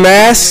your Doom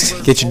masks,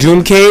 get your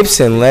Doom capes,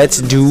 and let's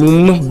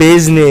Doom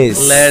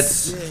business.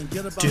 Let's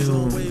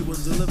Doom.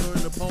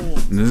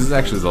 And this is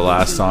actually the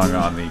last song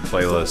on the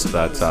playlist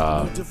that's,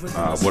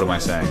 what am I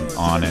saying,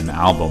 on an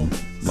album.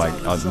 Like,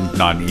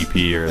 not an EP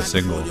or a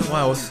single.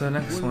 Wow, what's the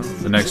next one?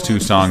 The next two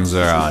songs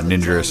are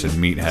Ninjurus and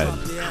Meathead.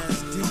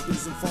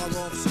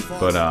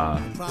 But,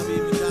 I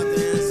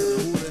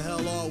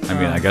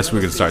mean, I guess we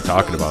could start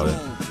talking about it.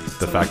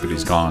 The fact that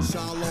he's gone.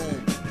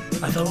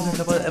 I thought we were going to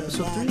talk about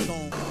episode 3.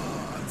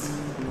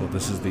 Well,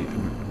 this is the...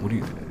 What do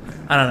you...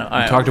 I don't know.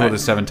 We talked about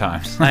this 7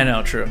 times. I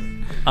know, true.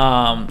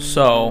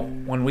 So,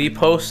 when we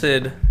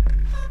posted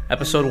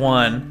episode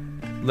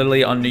 1,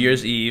 literally on New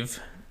Year's Eve...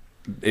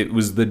 It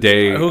was the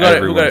day found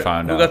out. Who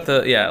got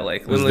the... Yeah,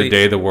 like, it was literally... the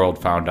day the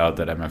world found out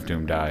that MF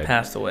Doom died.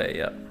 Passed away,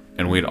 yeah.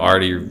 And we'd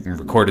already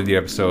recorded the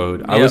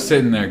episode. I was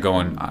sitting there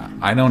going,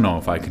 I don't know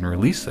if I can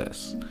release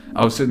this.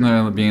 I was sitting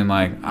there being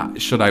like,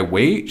 should I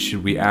wait?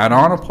 Should we add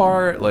on a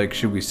part? Like,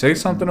 should we say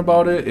something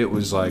about it? It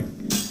was like,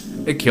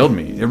 it killed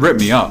me. It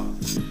ripped me up.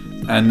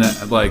 And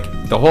like,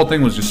 the whole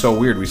thing was just so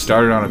weird. We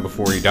started on it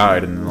before he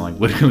died, and then like,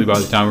 literally by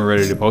the time we were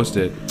ready to post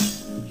it,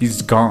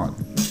 he's gone.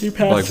 He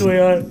passed away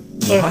on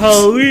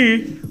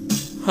Halloween.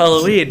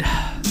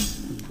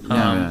 Yeah,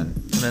 man. And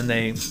then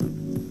they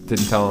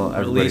Didn't tell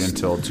everybody Released.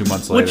 until 2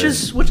 months later.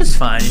 Which is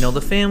fine. You know,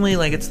 the family,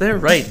 like, it's their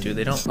right, dude.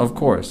 They don't. Of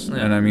course. Yeah.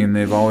 And I mean,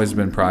 they've always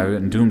been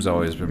private, and Doom's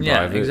always been Yeah,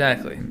 private.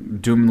 exactly.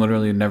 Doom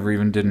literally never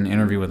even did an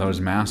interview without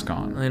his mask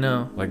on. I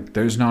know. Like,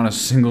 there's not a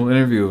single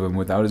interview of him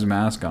without his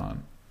mask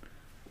on.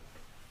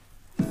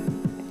 He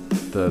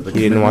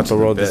didn't want the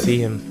world to bit. see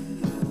him.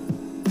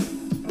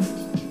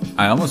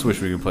 I almost wish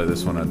we could play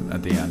this one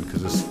at the end,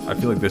 because I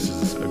feel like this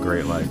is a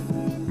great, like,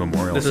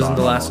 memorial This song. isn't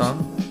the last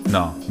almost.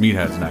 No,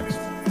 Meathead's next.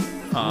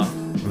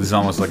 This is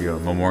almost like a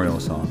memorial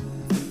song.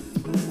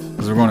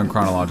 Because we're going in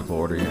chronological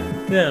order here.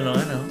 Yeah, no,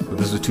 I know. But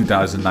this is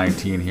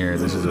 2019 here.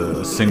 This is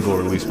a single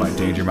released by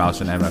Danger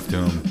Mouse and MF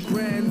Doom.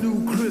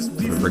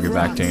 We're bringing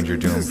back Danger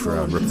Doom for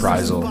a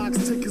reprisal.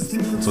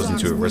 Let's listen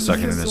to it for a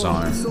second in his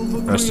honor.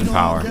 Rest in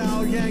power.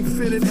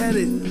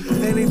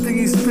 Anything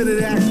he spit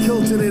it at,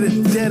 kilted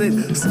it, dead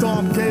it.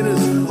 Stomp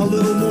gators, a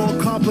little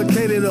more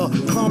complicated. A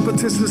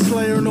competition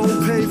slayer, no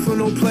pay for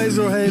no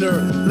pleasure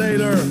hater.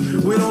 Later,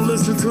 we don't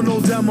listen to no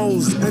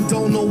demos and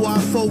don't know why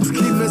folks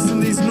keep missing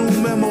these new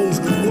memos.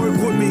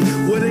 Work with me,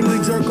 wittingly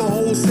jerk a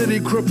whole city,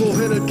 cripple,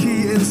 hit a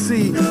key and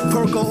see.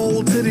 Perk a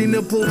old titty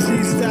nipple,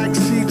 G-stack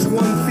sheets,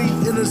 1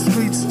 feet in the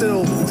street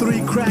still.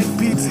 3 crack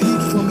beats,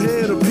 heat from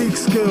here to peak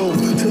skill.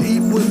 To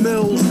eat with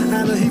mills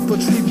and a heap of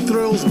cheap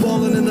thrills.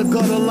 Balling in the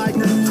gutter like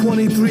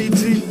 23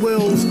 Jeep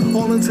wheels.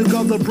 All in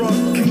together, bruh.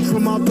 Keep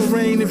from out the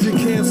rain if you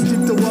can't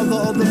steep the weather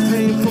or the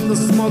pain from the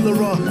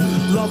smotherer.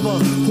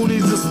 Lover who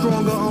needs a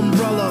stronger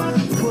umbrella.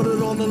 Put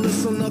it on the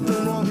list so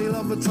nothing wrong, he'll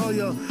ever tell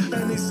you.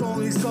 Any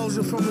song he sells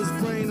you from his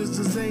brain is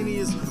the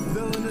zaniest.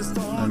 Villainous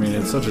to I mean,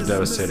 it's such a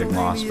devastating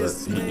loss, but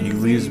he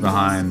leaves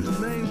behind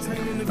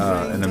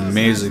an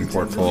amazing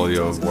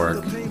portfolio of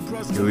work.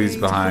 He leaves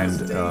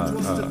behind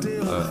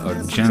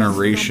a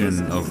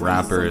generation of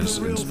rappers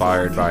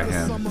inspired by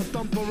him.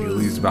 He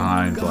leaves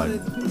behind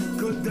like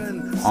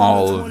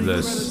all of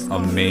this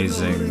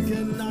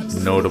amazing,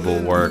 notable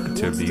work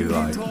to be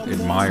like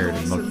admired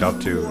and looked up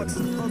to.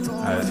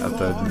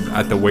 And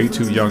at the way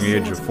too young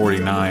age of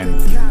 49,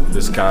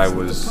 this guy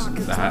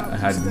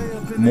had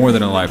more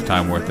than a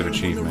lifetime worth of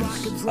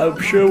achievements. I'm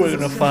sure we're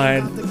gonna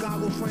find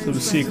some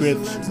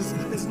secrets.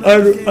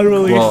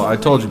 Unreleased. Well, I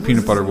told you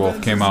Peanut Butter Wolf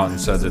came out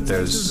and said that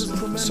there's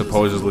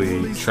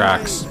supposedly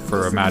tracks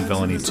for Mad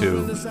Villainy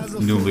 2,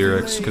 new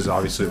lyrics, because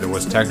obviously there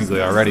was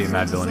technically already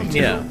Mad Villainy 2,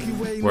 Yeah.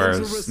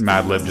 whereas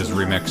Madlib just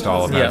remixed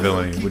all of Mad Yeah.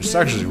 Villainy, which is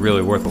actually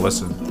really worth a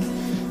listen.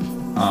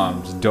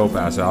 It's a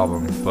dope-ass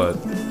album, but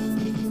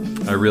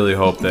I really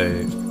hope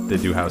they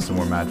do have some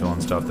more Mad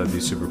Villain stuff. That'd be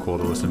super cool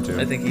to listen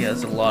to. I think he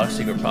has a lot of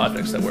secret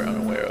projects that we're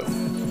unaware of.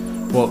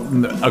 Well,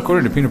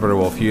 according to Peanut Butter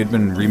Wolf, he had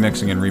been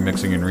remixing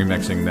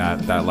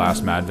that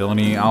last Mad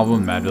Villainy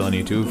album, Mad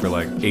Villainy 2, for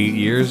like 8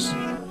 years.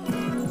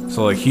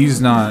 So like he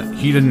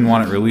didn't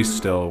want it released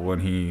still when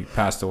he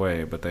passed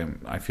away, but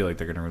I feel like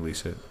they're gonna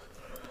release it.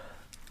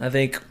 I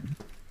think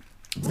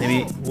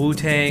maybe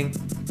Wu-Tang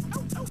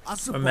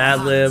or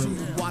Madlib.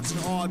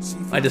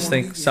 I just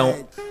think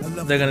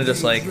they're gonna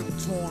just like.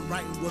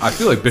 I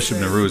feel like Bishop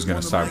Nehru is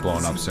gonna start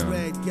blowing up soon.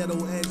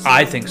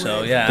 I think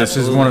so. Yeah. This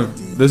is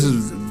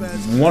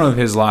one of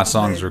his last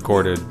songs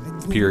recorded.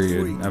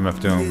 Period. MF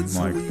Doom,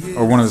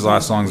 or one of his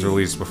last songs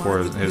released before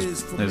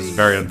his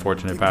very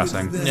unfortunate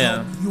passing.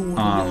 Yeah.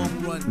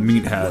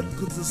 Meathead.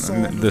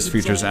 This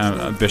features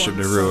Bishop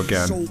Nehru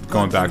again,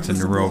 going back to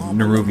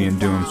Nehruvian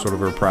Doom, sort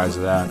of a reprise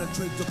of that.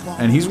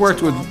 And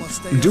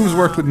Doom's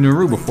worked with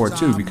Nehru before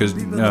too, because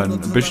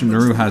Bishop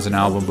Nehru has an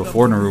album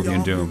before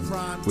Nehruvian Doom,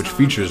 which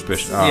features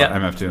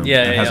MF Doom.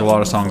 It has a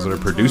lot of songs that are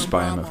produced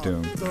by MF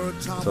Doom.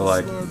 So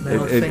like,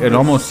 it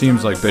almost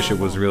seems like Bishop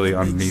was really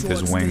underneath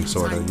his wing,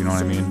 sort of. You know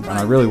what I mean? And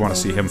I really want to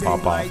see him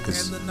pop off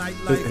because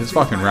his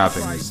fucking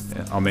rapping is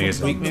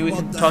amazing. Maybe we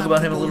can talk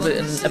about him a little bit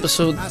in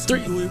episode 3.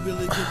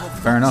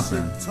 Fair enough,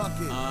 man.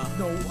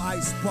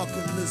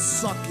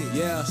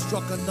 Yeah.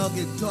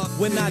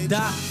 When I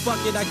die, fuck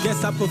it, I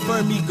guess I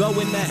prefer me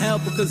going to hell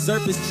because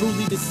Earth is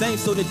truly the same,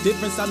 so the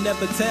difference I'll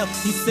never tell.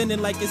 He's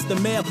sending like it's the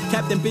mail.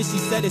 Captain Bishy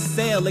set his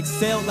sail,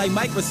 excel like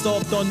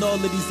Microsoft on all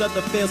of these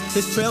other fails.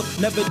 His trail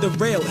never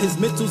derail, his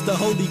mental's the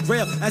holy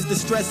grail. As the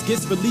stress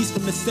gets released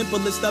from the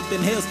simplest of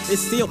inhales,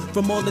 it's sealed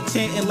from all the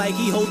chanting like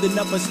he holding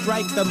up a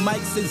strike. The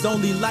mic's his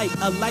only light,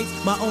 a light's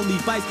my only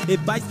vice.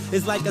 It bites,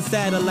 it's like a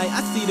satellite.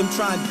 I see them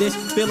trying dish,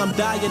 feel I'm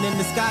dying in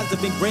the skies.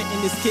 I've been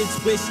granting this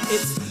kid's wish.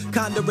 It's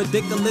kinda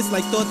ridiculous,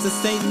 like thoughts of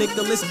St.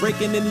 Nicholas,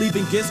 breaking and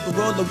leaving gifts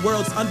for all the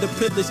world's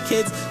underprivileged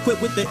kids.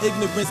 Quit with the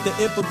ignorance, the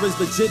emperor's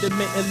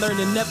legitimate and learn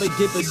to never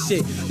give a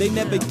shit. They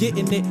never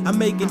getting it, I'm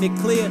making it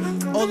clear.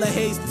 All the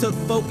haze took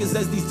focus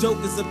as these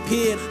jokers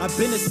appeared. I've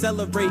been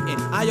accelerating,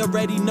 I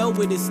already know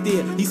it is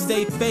steer. He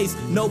stayed face,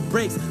 no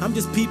brakes, I'm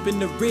just peeping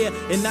the rear.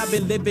 And I've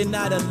been living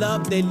out of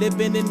love, they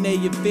living in their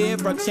fear.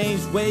 I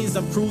changed ways,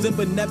 I'm cruising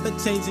but never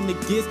changing the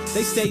gears.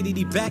 They say that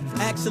he back,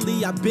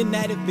 actually I've been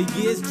at it for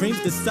years.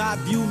 Dreams the side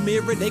view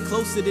mirror, they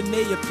closer than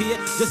they appear.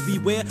 Just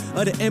beware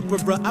of the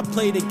emperor, I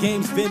play the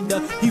game's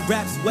vendor. He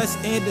raps Wes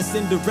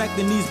Anderson,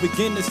 directing these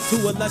beginners.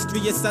 Too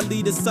illustrious, I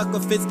lead a sucker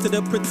fits to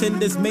the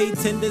pretenders. Made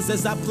tenders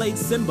as I played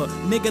Simba.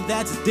 Nigga,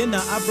 that's dinner.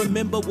 I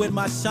remember when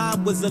my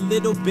shine was a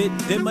little bit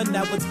dimmer.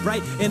 Now it's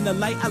bright in the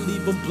light. I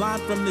leave them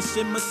blind from the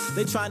shimmers.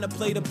 They trying to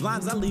play the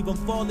blinds. I leave them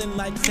falling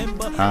like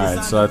timber.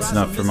 Alright, so that's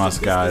enough from us,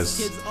 guys.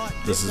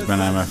 This has been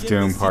MF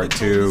Doom Part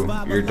 2,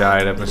 Your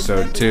Diet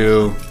Episode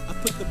 2.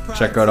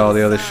 Check out all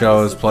the other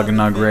shows, Plug and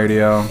Nug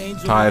Radio.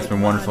 Ty, it's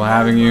been wonderful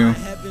having you.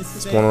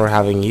 It's wonderful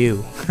having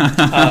you.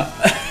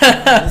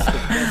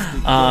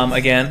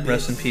 Again,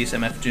 rest in peace,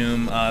 MF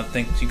Doom.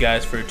 Thanks you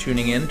guys for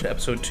tuning in to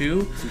episode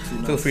 2.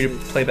 Feel free to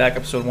play back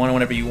episode 1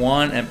 whenever you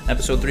want. And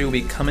episode 3 will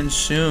be coming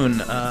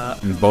soon.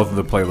 And both of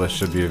the playlists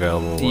should be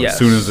available as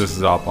soon as this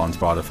is up on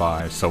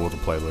Spotify. So will the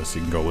playlists.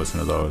 You can go listen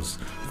to those.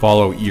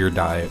 Follow Ear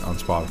Diet on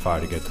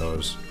Spotify to get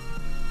those.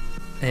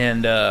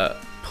 And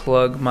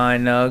plug my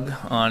nug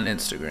on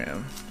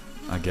Instagram.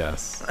 I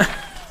guess.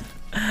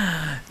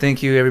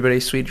 Thank you, everybody.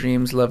 Sweet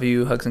dreams. Love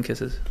you. Hugs and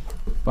kisses.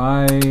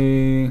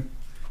 Bye.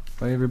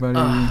 Bye,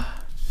 everybody.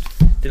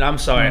 Dude, I'm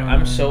sorry.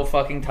 I'm so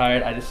fucking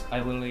tired. I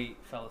literally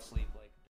fell asleep.